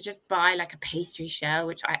wanted to just buy a pastry shell,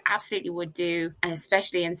 which I absolutely would do, and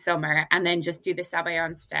especially in summer, and then just do the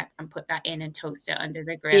sabayon step and put that in and toast it under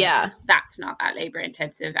the grill. Yeah. That's not that labor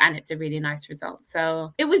intensive, and it's a really nice result.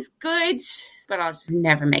 So it was good, but I'll just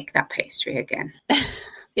never make that pastry again.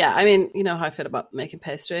 Yeah, I mean, you know how I feel about making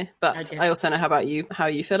pastry, but I also know how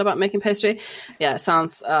you feel about making pastry. Yeah, it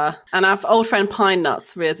sounds, and our old friend Pine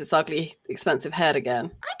Nuts rears its ugly, expensive head again.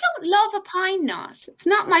 I don't love a pine nut. It's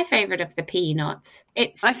not my favourite of the peanuts.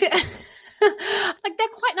 I feel like they're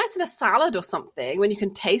quite nice in a salad or something when you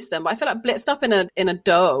can taste them, but I feel like blitzed up in a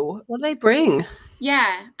dough. What do they bring?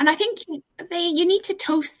 Yeah, and I think you need to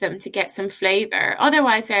toast them to get some flavour.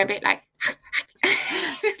 Otherwise, they're a bit like...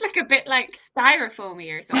 like a bit like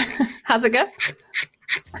styrofoamy or something. How's it go?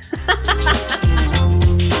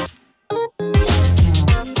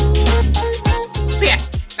 Yes,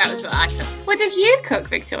 that was what I cooked. What did you cook,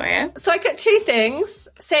 Victoria? So I cooked two things,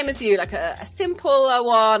 same as you, like a simpler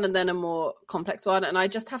one and then a more complex one. And I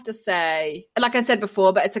just have to say, like I said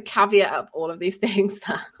before, but it's a caveat of all of these things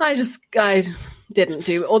that I didn't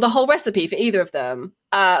do, or the whole recipe for either of them.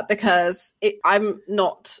 Because I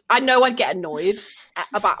know I'd get annoyed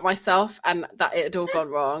about myself and that it had all gone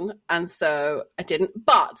wrong. And so I didn't.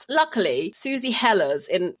 But luckily, Susie Heller's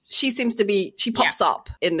she pops up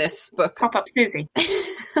in this book. Pop up Susie.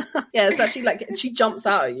 Yeah, it's actually like she jumps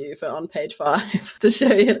out at you on page 5 to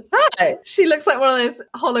show you. Hi. She looks like one of those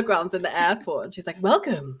holograms in the airport. And she's like,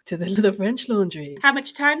 welcome to the little French laundry. How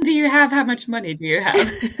much time do you have? How much money do you have?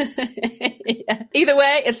 Yeah. Either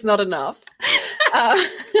way, it's not enough.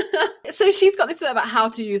 So she's got this bit about how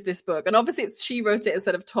to use this book, and obviously she wrote it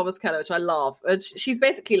instead of Thomas Keller, which I love. And she's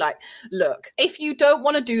basically like, look, if you don't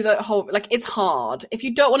want to do the whole, like, it's hard. If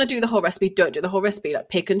you don't want to do the whole recipe, don't do the whole recipe. Like,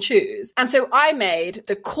 pick and choose. And so I made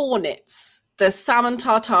the cornets, the salmon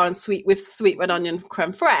tartare and sweet red onion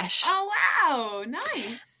creme fraiche. Oh wow,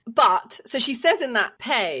 nice. But, so she says in that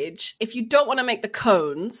page, if you don't want to make the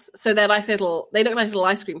cones, so they look like little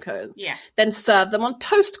ice cream cones, then serve them on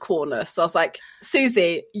toast corners. So I was like,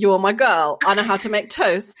 Susie, you're my girl. I know how to make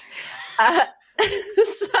toast.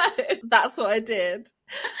 So that's what I did.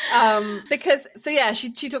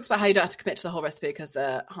 She talks about how you don't have to commit to the whole recipe because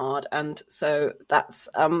they're hard. And so that's,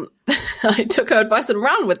 I took her advice and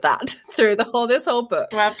ran with that through this whole book.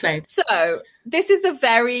 Well played. So this is the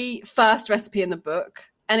very first recipe in the book.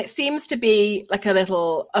 And it seems to be like a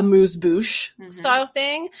little amuse-bouche style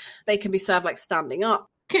thing. They can be served like standing up.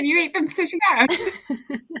 Can you eat them sitting down?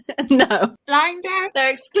 No. Lying down?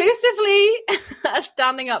 They're exclusively a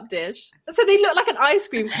standing up dish. So they look like an ice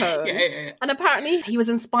cream cone. Yeah. And apparently he was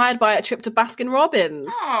inspired by a trip to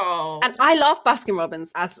Baskin-Robbins. Oh. And I love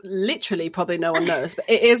Baskin-Robbins, as literally probably no one knows, but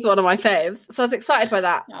it is one of my faves. So I was excited by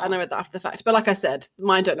that. Oh. And I read that after the fact. But like I said,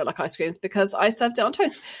 mine don't look like ice creams because I served it on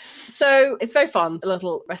toast. So it's very fun, a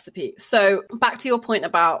little recipe. So back to your point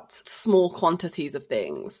about small quantities of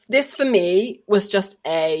things. This for me was just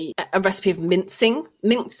a recipe of mincing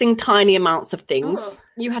tiny amounts of things. Oh.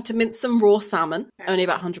 You had to mince some raw salmon, only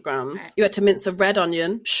about 100 grams. Right. You had to mince a red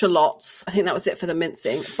onion, shallots. I think that was it for the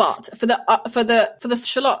mincing. But for the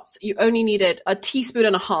shallots, you only needed 1.5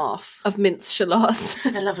 teaspoons of minced shallots.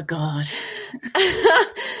 For the love of God.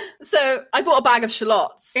 So I bought a bag of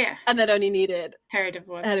shallots. Yeah. And then only needed third of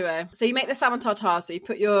one. Anyway, so you make the salmon tartare. So you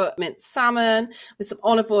put your minced salmon with some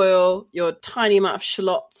olive oil, your tiny amount of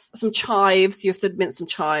shallots, some chives. You have to mince some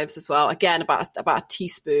chives as well. Again, about a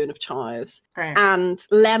teaspoon of chives. Right. And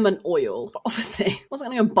lemon oil. But obviously, I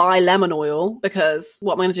wasn't going to go buy lemon oil because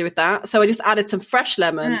what am I going to do with that? So I just added some fresh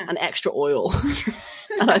lemon and extra oil.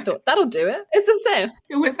 And I thought, that'll do it. It's the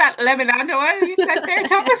same. Was that lemon and oil you said there,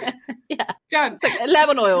 Thomas? Yeah. Done. It's like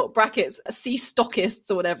lemon oil, brackets, sea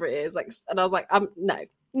stockists or whatever it is. And I was like,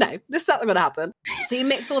 no, this is not going to happen. So you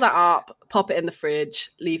mix all that up, pop it in the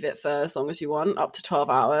fridge, leave it for as long as you want, up to 12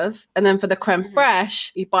 hours. And then for the creme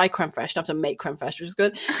fraiche, you buy creme fraiche. You don't have to make creme fraiche, which is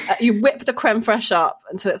good. You whip the creme fraiche up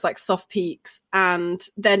until it's like soft peaks and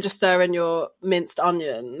then just stir in your minced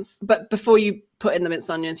onions. But before you put in the minced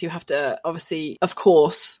onions, you have to obviously, of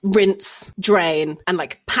course, rinse, drain, and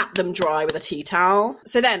like pat them dry with a tea towel.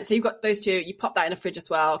 So you've got those two, you pop that in a fridge as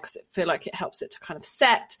well because I feel like it helps it to kind of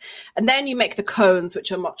set. And then you make the cones,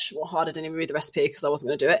 which are much more harder. I didn't even read the recipe because I wasn't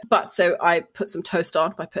going to do it. But so I put some toast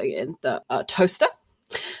on by putting it in the toaster.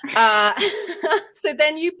 So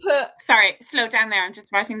then you put... Sorry, slow down there. I'm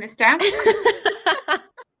just writing this down.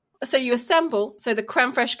 So you assemble. So the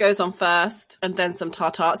creme fraiche goes on first and then some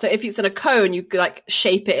tartare. So if it's in a cone, you like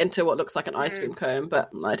shape it into what looks like an ice cream cone,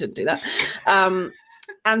 but I didn't do that.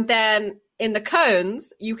 And then in the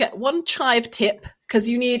cones, you get 1 chive tip because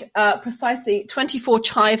you need precisely 24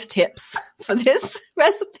 chives tips for this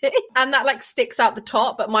recipe. And that like sticks out the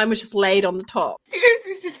top, but mine was just laid on the top. Yours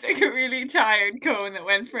was just like a really tired cone that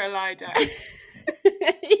went for a lie down.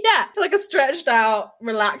 Yeah, like a stretched out,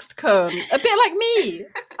 relaxed cone. A bit like me.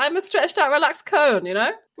 I'm a stretched out, relaxed cone, you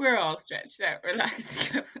know? We're all stretched out,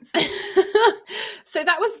 relaxed. So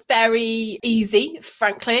that was very easy,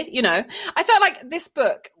 frankly. You know, I felt like this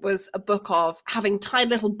book was a book of having tiny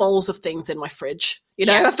little bowls of things in my fridge. You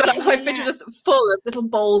know, I felt like my fridge was just full of little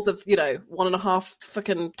bowls of, 1.5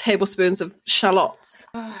 fucking tablespoons of shallots.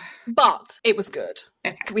 But it was good.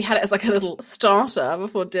 Okay. We had it as like a little starter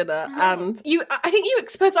before dinner. And I think you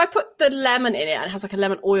suppose I put the lemon in it and it has like a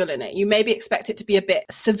lemon oil in it. You maybe expect it to be a bit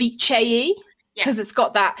ceviche-y. Because it's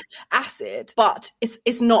got that acid, but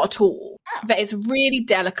it's not at all. But it's really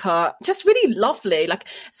delicate, just really lovely. Like,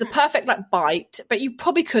 it's a perfect like bite, but you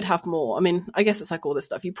probably could have more. I mean, I guess it's like all this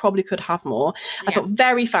stuff. You probably could have more. I thought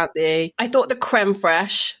very fancy. I thought the creme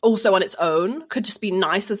fraiche, also on its own, could just be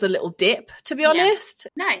nice as a little dip, to be honest.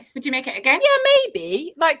 Nice. Would you make it again? Yeah,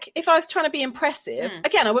 maybe. Like, if I was trying to be impressive,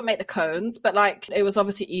 again, I wouldn't make the cones, but like, it was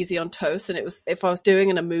obviously easy on toast, and it was, if I was doing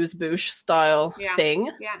an amuse-bouche style thing,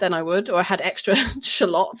 then I would, or I had extra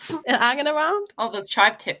shallots hanging around. All those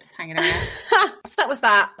chive tips hanging around. So that was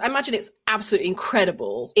that. I imagine it's absolutely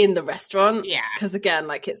incredible in the restaurant. Yeah. Because again,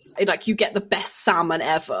 like it's like you get the best salmon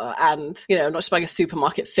ever, and not just buying a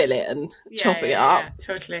supermarket fillet and chopping it up. Yeah,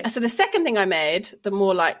 totally. So the second thing I made, the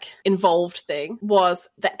more like involved thing, was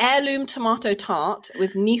the heirloom tomato tart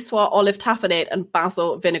with Niçoise olive tapenade and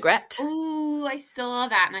basil vinaigrette. Ooh, I saw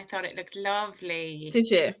that and I thought it looked lovely. Did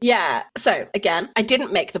you? Yeah. So again, I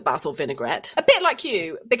didn't make the basil vinaigrette. A bit like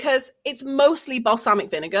you, because it's mostly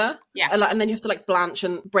balsamic vinegar. Yeah. And then you have to like blanch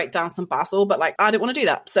and break down some basil, but like I didn't want to do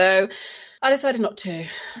that. So I decided not to.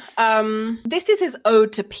 This is his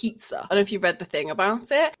ode to pizza. I don't know if you read the thing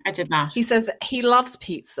about it. I did not. He says he loves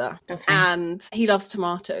pizza and he loves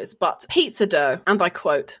tomatoes, but pizza dough, and I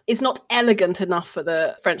quote, is not elegant enough for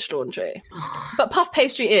the French laundry. But puff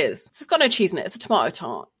pastry is. So it's got no cheese in it. It's a tomato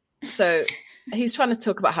tart. So he's trying to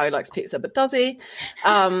talk about how he likes pizza, but does he?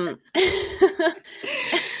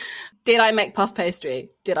 Did I make puff pastry?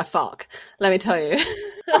 Did I fuck? Let me tell you.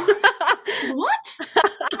 What?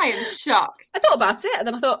 I am shocked. I thought about it and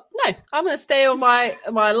then I thought, no, I'm going to stay on my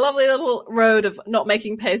lovely little road of not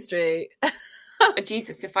making pastry.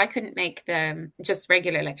 Jesus, if I couldn't make them just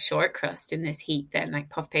regular like short crust in this heat, then like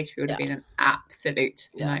puff pastry would have been an absolute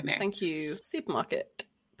nightmare. Thank you, supermarket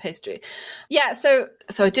pastry. Yeah, so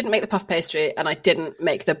I didn't make the puff pastry and I didn't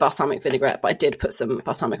make the balsamic vinaigrette, but I did put some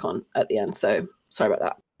balsamic on at the end, so sorry about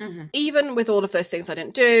that. Mm-hmm. Even with all of those things I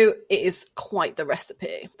didn't do, it is quite the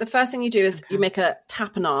recipe. The first thing you do is you make a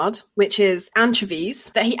tapenade, which is anchovies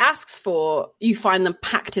that he asks for. You find them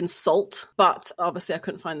packed in salt, but obviously I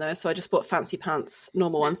couldn't find those, so I just bought fancy pants,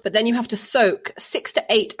 normal ones. But then you have to soak 6 to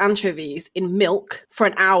 8 anchovies in milk for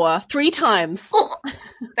an hour 3 times. Oh,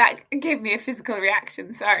 that gave me a physical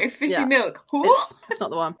reaction. Sorry, fishy milk. It's not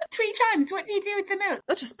the one. 3 times. What do you do with the milk?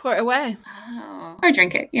 I'll just pour it away. Oh, or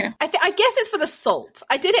drink it. I guess it's for the salt.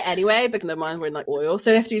 I did it anyway, because the mine were in like oil, so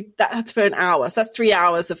you have to do that for an hour. So that's 3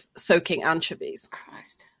 hours of soaking anchovies.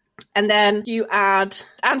 Christ. And then you add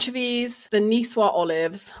anchovies, the Niçoise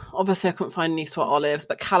olives. Obviously, I couldn't find Niçoise olives,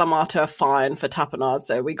 but Kalamata are fine for tapenade,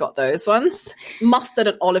 so we got those ones. Mustard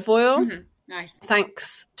and olive oil. Mm-hmm. Nice.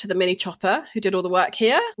 Thanks to the mini chopper who did all the work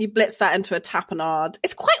here. You blitz that into a tapenade.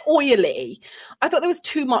 It's quite oily. I thought there was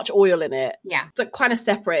too much oil in it. Yeah. It's like kind of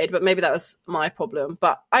separated, but maybe that was my problem.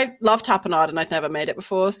 But I love tapenade and I'd never made it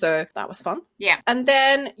before, so that was fun. Yeah. And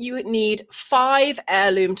then you would need 5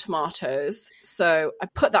 heirloom tomatoes. So I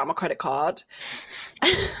put that on my credit card.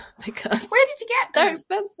 Because where did you get them? They're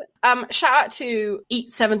expensive. Shout out to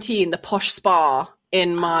Eat 17, the posh spa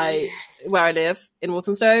in where I live in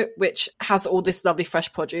Walthamstow, which has all this lovely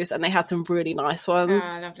fresh produce, and they had some really nice ones.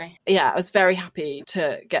 Oh, lovely. Yeah, I was very happy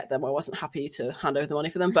to get them. I wasn't happy to hand over the money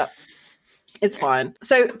for them, but it's fine.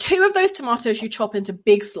 So 2 of those tomatoes you chop into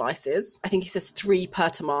big slices. I think he says 3 per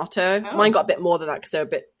tomato. Oh. Mine got a bit more than that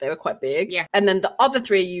because they were quite big. Yeah. And then the other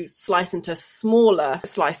 3 you slice into smaller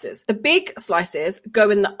slices. The big slices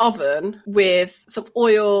go in the oven with some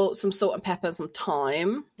oil, some salt and pepper, some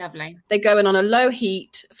thyme. Lovely. They go in on a low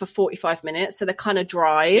heat for 45 minutes. So they're kind of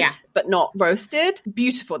dried, but not roasted.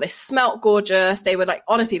 Beautiful. They smelt gorgeous. They were like,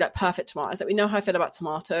 honestly, like perfect tomatoes. Like, we know how I feel about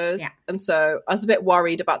tomatoes. Yeah. And so I was a bit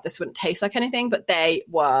worried about this wouldn't taste like anything, but they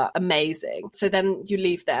were amazing. So then you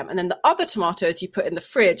leave them. And then the other tomatoes you put in the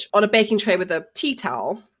fridge on a baking tray with a tea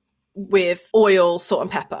towel with oil, salt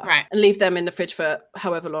and pepper, and leave them in the fridge for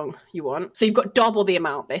however long you want. So you've got double the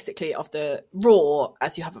amount basically of the raw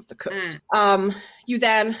as you have of the cooked. You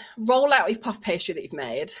then roll out your puff pastry that you've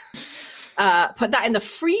made. put that in the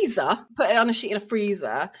freezer, put it on a sheet in a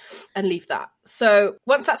freezer and leave that. So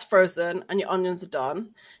once that's frozen and your onions are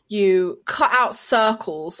done, you cut out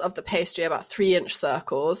circles of the pastry, about 3-inch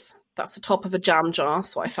circles. That's the top of a jam jar,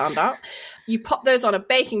 that's what I found out. You pop those on a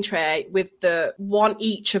baking tray with the one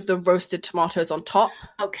each of the roasted tomatoes on top.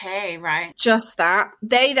 Okay, right. Just that.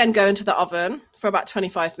 They then go into the oven for about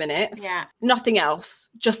 25 minutes. Yeah. Nothing else,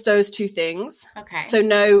 just those 2 things. Okay. So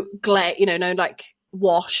no no like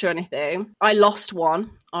wash or anything. I lost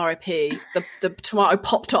one. RIP. The tomato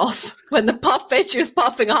popped off when the puff pastry was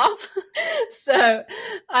puffing off. So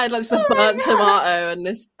I had like just a burnt tomato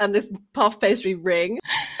and this puff pastry ring.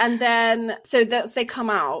 And then so that they come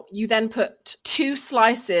out, you then put 2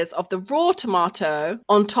 slices of the raw tomato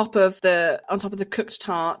on top of the cooked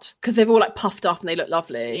tart, because they've all like puffed up and they look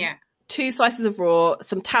lovely. Yeah. 2 slices of raw,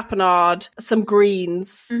 some tapenade, some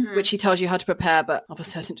greens, which he tells you how to prepare, but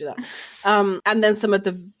obviously I didn't do that. And then some of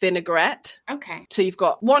the vinaigrette. Okay. So you've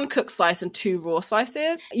got 1 cooked slice and 2 raw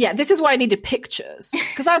slices. Yeah, this is why I needed pictures,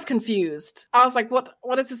 because I was confused. I was like,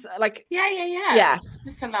 what is this? Like, Yeah.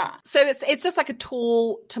 That's a lot. So it's just like a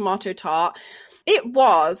tall tomato tart. It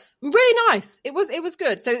was really nice. It was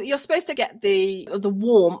good. So you're supposed to get the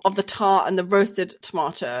warmth of the tart and the roasted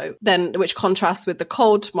tomato, then which contrasts with the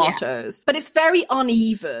cold tomatoes. Yeah. But it's very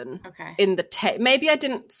uneven in the taste. Maybe I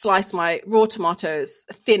didn't slice my raw tomatoes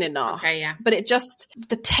thin enough. Okay, yeah. But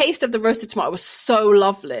the taste of the roasted tomato was so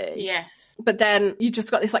lovely. Yes. But then you just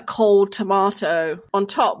got this like cold tomato on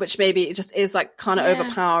top, which maybe it just is like kind of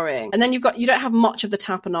overpowering. And then you don't have much of the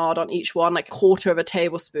tapenade on each one, like 1/4 of a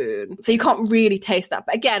tablespoon. So you can't really taste that.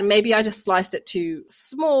 But again, maybe I just sliced it too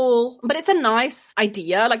small, but it's a nice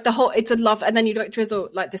idea. Like it's a love. And then you like drizzle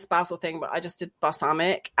like this basil thing, but I just did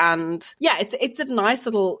balsamic. And yeah, it's a nice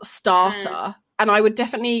little starter. And I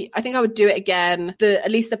think I would do it again, at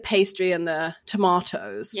least the pastry and the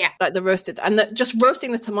tomatoes. Yeah. Like the roasted, and just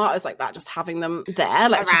roasting the tomatoes like that, just having them there,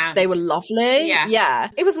 like they were lovely. Yeah. Yeah.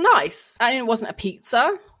 It was nice. And it wasn't a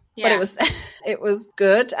pizza. Yeah. But it was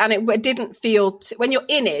good, and it didn't feel when you're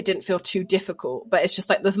in it didn't feel too difficult. But it's just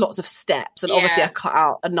like there's lots of steps, and obviously I cut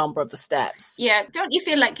out a number of the steps. Yeah, don't you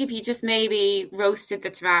feel like if you just maybe roasted the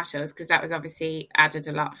tomatoes, because that was obviously added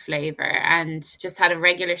a lot of flavor, and just had a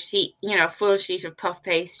regular sheet, full sheet of puff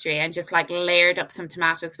pastry, and just like layered up some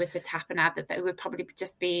tomatoes with the tapenade, that would probably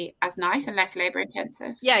just be as nice and less labor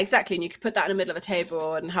intensive. Yeah, exactly. And you could put that in the middle of a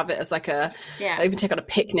table and have it as like even take on a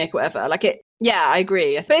picnic, or whatever. Like it. Yeah, I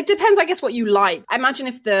agree. But it depends, I guess, what you like. I imagine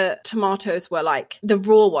if the tomatoes were like, the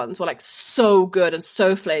raw ones were like so good and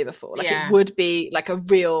so flavorful, like it would be like a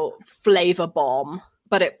real flavor bomb,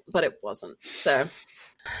 but it wasn't. So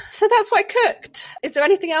that's what I cooked. Is there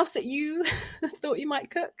anything else that you thought you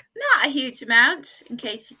might cook? Not a huge amount, in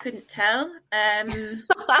case you couldn't tell.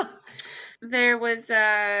 There was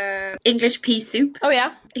English pea soup. Oh,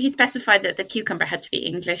 yeah. He specified that the cucumber had to be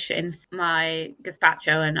English in my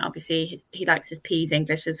gazpacho, and obviously he likes his peas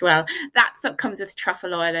English as well. That comes with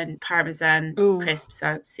truffle oil and Parmesan crisps,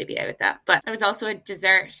 so CBA with that. But there was also a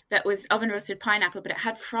dessert that was oven-roasted pineapple, but it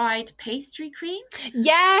had fried pastry cream.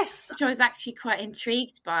 Yes! Which I was actually quite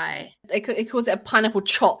intrigued by. It calls it a pineapple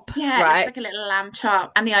chop, yeah, right? It's like a little lamb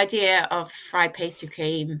chop. And the idea of fried pastry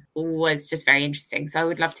cream was just very interesting. So I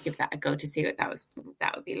would love to give that a go to see what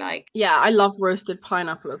that would be like. Yeah, I love roasted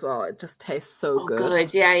pineapple as well. It just tastes so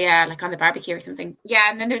good. Yeah, like on the barbecue or something. Yeah,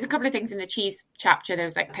 and then there's a couple of things in the cheese chapter. There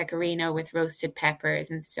was like pecorino with roasted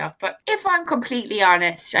peppers and stuff. But if I'm completely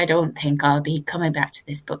honest, I don't think I'll be coming back to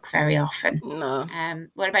this book very often. No.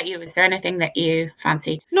 What about you? Is there anything that you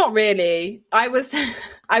fancied? Not really. I was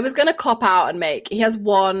going to cop out and make. He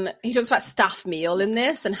talks about staff meal in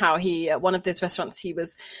this, and how at one of these restaurants he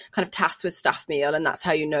was kind of tasked with staff meal, and that's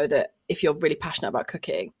how you know that if you're really passionate about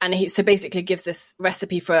cooking. And he so basically gives this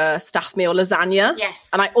recipe for a staff meal lasagna. Yes.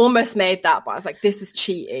 And I almost made that, but I was like, this is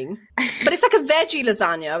cheating. But it's like a veggie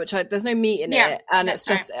lasagna, which there's no meat in it. And it's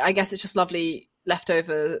just, I guess it's just lovely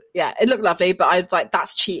leftover. Yeah, it looked lovely, but I was like,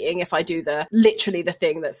 that's cheating if I do literally the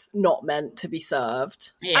thing that's not meant to be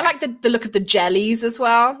served. Yeah. I like the look of the jellies as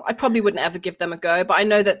well. I probably wouldn't ever give them a go, but I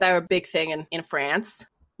know that they're a big thing in France.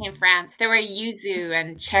 In France, there were yuzu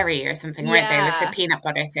and cherry or something, weren't they, with the peanut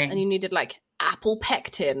butter thing? And you needed like apple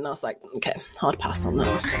pectin. And I was like, okay, hard pass on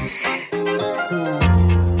that.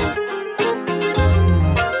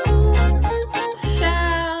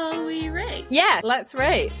 Shall we rate? Yeah, let's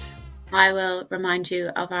rate. I will remind you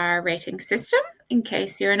of our rating system in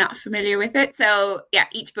case you're not familiar with it. So yeah,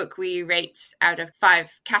 each book we rate out of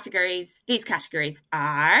 5 categories. These categories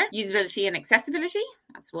are usability and accessibility.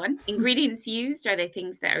 That's 1. Ingredients used. Are they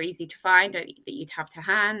things that are easy to find or that you'd have to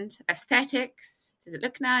hand? Aesthetics. Does it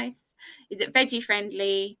look nice? is it veggie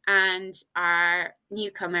friendly? And our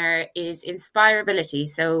newcomer is inspirability.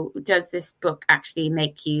 So does this book actually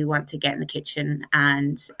make you want to get in the kitchen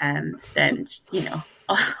and spend,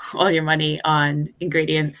 all your money on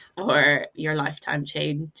ingredients or your lifetime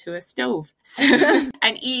chain to a stove?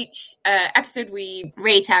 And each episode we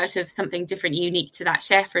rate out of something different, unique to that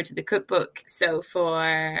chef or to the cookbook. So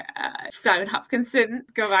for Simon Hopkinson,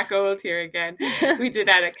 go back old here again, we did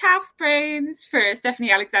out of calf's brains. For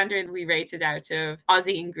Stephanie Alexander, we rated out of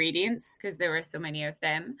Aussie ingredients because there were so many of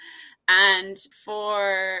them. And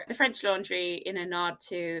for the French Laundry, in a nod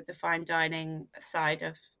to the fine dining side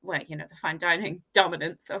of, the fine dining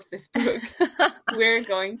dominance of this book, we're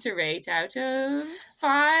going to rate out of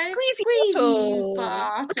 5 squeezy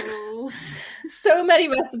bottles. So many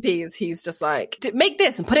recipes. He's just like, make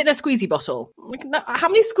this and put it in a squeezy bottle. Like, how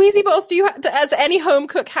many squeezy bottles does any home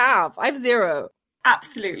cook have? I have 0.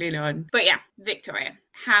 Absolutely none. But yeah, Victoria,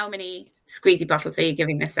 how many squeezy bottles are you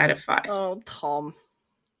giving this out of 5? Oh, Tom.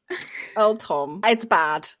 It's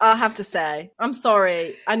bad, I'll have to say. I'm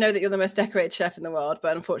sorry. I know that you're the most decorated chef in the world,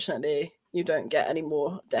 but unfortunately you don't get any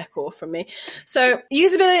more decor from me. So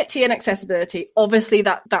usability and accessibility, obviously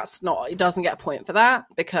that's not, it doesn't get a point for that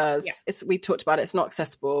because we talked about it, it's not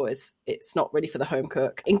accessible, it's not really for the home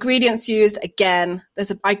cook. Ingredients used, again,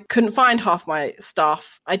 I couldn't find half my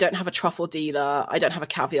stuff. I don't have a truffle dealer, I don't have a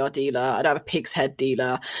caviar dealer, I don't have a pig's head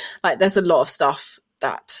dealer. Like, there's a lot of stuff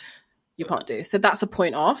that you can't do. So that's a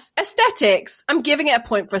point off. Aesthetics, I'm giving it a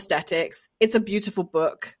point for aesthetics. It's a beautiful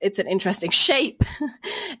book. It's an interesting shape.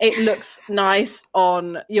 It looks nice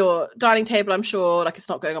on your dining table, I'm sure. Like, it's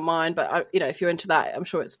not going on mine, but if you're into that, I'm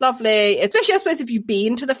sure it's lovely. Especially, I suppose, if you've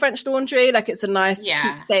been to the French Laundry, like, it's a nice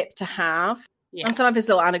keepsake to have. Yeah. And some of his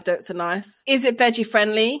little anecdotes are nice. Is it veggie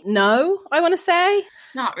friendly? No, I want to say.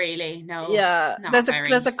 Not really, no. Yeah,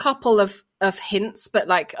 there's a couple of hints, but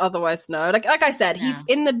like otherwise no. Like I said, he's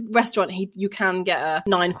in the restaurant. You can get a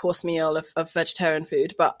 9-course meal of vegetarian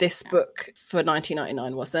food, but this book for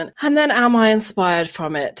 $19.99 wasn't. And then, am I inspired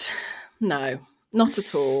from it? No. Not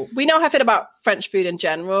at all. We know how I feel about French food in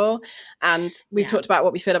general, and we've talked about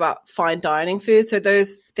what we feel about fine dining food. So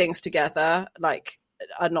those things together, like,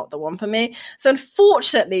 are not the one for me. So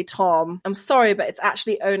unfortunately, Tom, I'm sorry, but it's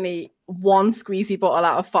actually only 1 squeezy bottle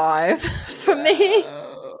out of 5 for me.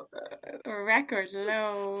 Record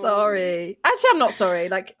low. Sorry. Actually, I'm not sorry.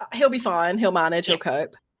 Like, he'll be fine. He'll manage. He'll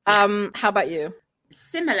cope. How about you?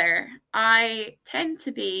 Similar. I tend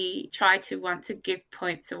to try to want to give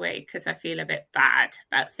points away because I feel a bit bad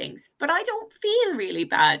about things, but I don't feel really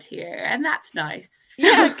bad here, and that's nice.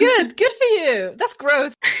 Yeah, good for you. That's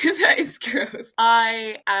growth. That is growth.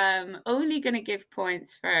 I am only going to give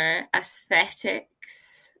points for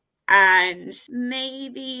aesthetics and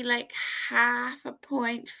maybe like half a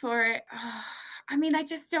point for I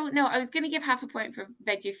just don't know. I was going to give half a point for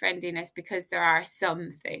veggie friendliness because there are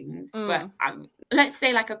some things, but let's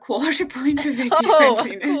say like a quarter point for veggie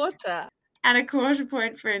friendliness. A quarter. And a quarter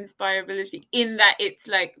point for inspirability, in that it's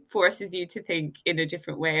like forces you to think in a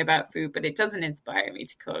different way about food, but it doesn't inspire me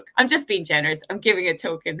to cook. I'm just being generous. I'm giving a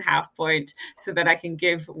token half point so that I can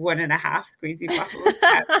give 1.5 squeezy bottles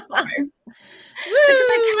out of 5. Because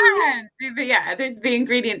I can. But yeah, the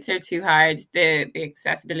ingredients are too hard. The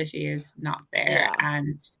accessibility is not there. Yeah.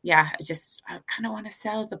 And I kind of want to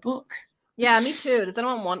sell the book. Yeah, me too. Does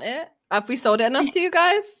anyone want it? Have we sold it enough to you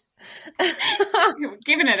guys?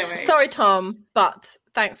 Giving it away. Sorry, Tom, but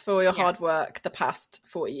thanks for your hard work the past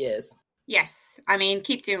 40 years. Yes.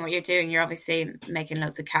 Keep doing what you're doing. You're obviously making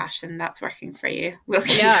loads of cash, and that's working for you. We'll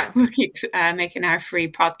keep making our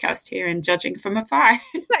free podcast here and judging from afar.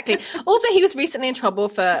 Exactly. Also, he was recently in trouble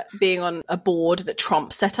for being on a board that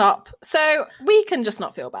Trump set up. So we can just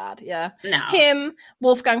not feel bad. Yeah. No. Him,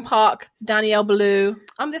 Wolfgang Park, Danielle Ballou.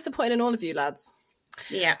 I'm disappointed in all of you, lads.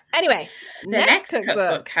 Yeah. Anyway, the next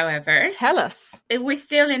cookbook, however, tell us. We're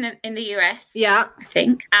still in the US. Yeah, I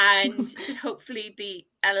think, and should hopefully be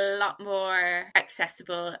a lot more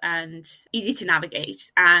accessible and easy to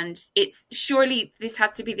navigate. And this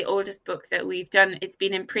has to be the oldest book that we've done. It's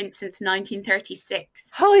been in print since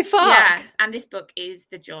 1936. Holy fuck! Yeah, and this book is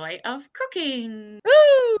The Joy of Cooking.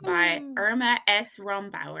 Woo! By Irma S.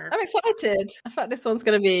 Rombauer. I'm excited. I thought this one's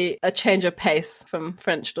going to be a change of pace from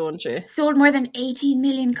French Laundry. Sold more than 18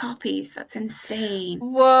 million copies. That's insane.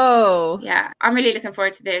 Whoa. Yeah, I'm really looking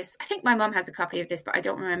forward to this. I think my mum has a copy of this, but I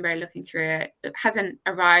don't remember looking through it. It hasn't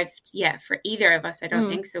arrived yet for either of us, I don't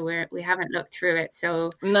think so. We haven't looked through it, so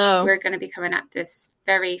no, we're going to be coming at this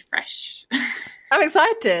very fresh. I'm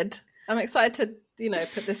excited to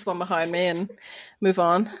put this one behind me and move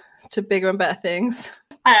on. to bigger and better things.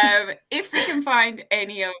 If we can find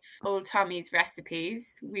any of old Tommy's recipes,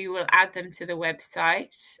 we will add them to the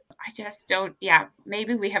website. I just don't,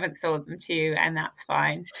 maybe we haven't sold them to you, and that's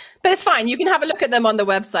fine. But it's fine. You can have a look at them on the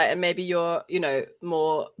website, and maybe you're,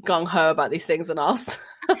 more gung-ho about these things than us.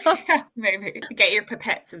 Maybe. Get your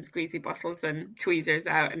pipettes and squeezy bottles and tweezers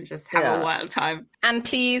out and just have a wild time. And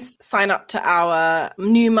please sign up to our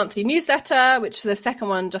new monthly newsletter, which the second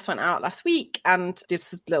one just went out last week, and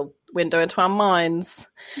just a little window into our minds,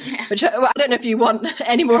 which I don't know if you want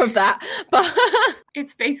any more of that, but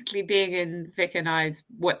it's basically being in Vic and I's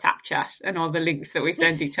WhatsApp chat and all the links that we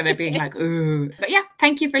send each other being like, ooh. But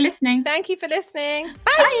thank you for listening. Thank you for listening.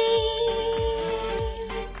 Bye.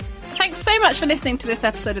 Thanks so much for listening to this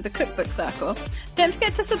episode of the Cookbook Circle. Don't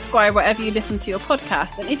forget to subscribe wherever you listen to your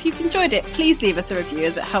podcast, and if you've enjoyed it, please leave us a review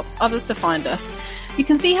as it helps others to find us. You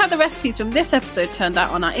can see how the recipes from this episode turned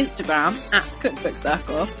out on our Instagram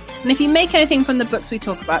 @CookbookCircle. And if you make anything from the books we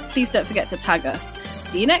talk about, please don't forget to tag us.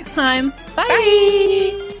 See you next time. Bye!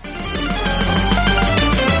 Bye.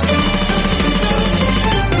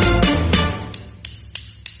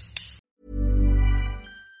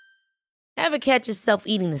 Ever catch yourself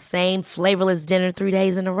eating the same flavorless dinner 3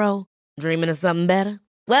 days in a row? Dreaming of something better?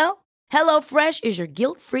 Well, HelloFresh is your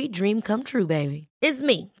guilt-free dream come true, baby. It's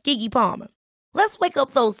me, Keke Palmer. Let's wake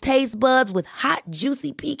up those taste buds with hot,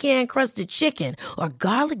 juicy pecan-crusted chicken or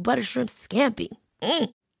garlic butter shrimp scampi.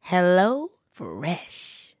 Hello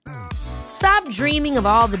Fresh. Stop dreaming of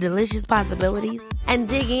all the delicious possibilities and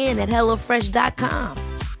dig in at HelloFresh.com.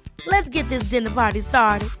 Let's get this dinner party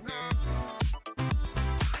started.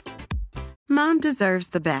 Mom deserves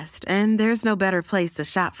the best, and there's no better place to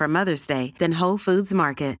shop for Mother's Day than Whole Foods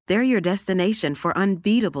Market. They're your destination for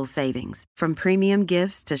unbeatable savings, from premium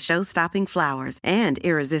gifts to show-stopping flowers and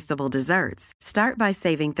irresistible desserts. Start by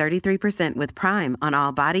saving 33% with Prime on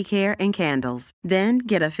all body care and candles. Then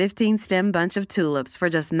get a 15-stem bunch of tulips for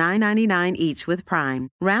just $9.99 each with Prime.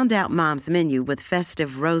 Round out Mom's menu with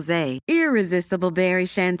festive rosé, irresistible berry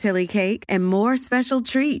chantilly cake, and more special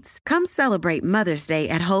treats. Come celebrate Mother's Day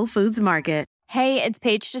at Whole Foods Market. Hey, it's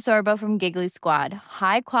Paige DeSorbo from Giggly Squad.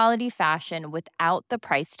 High quality fashion without the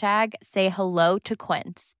price tag. Say hello to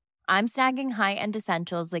Quince. I'm snagging high-end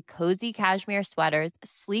essentials like cozy cashmere sweaters,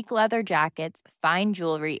 sleek leather jackets, fine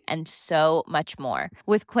jewelry, and so much more.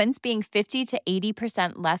 With Quince being 50 to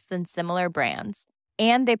 80% less than similar brands.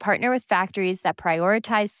 And they partner with factories that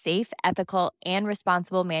prioritize safe, ethical, and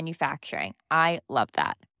responsible manufacturing. I love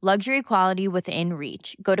that. Luxury quality within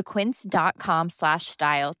reach. Go to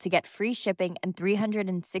quince.com/style to get free shipping and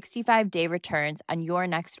 365-day returns on your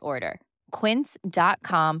next order.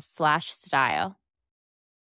 Quince.com/style.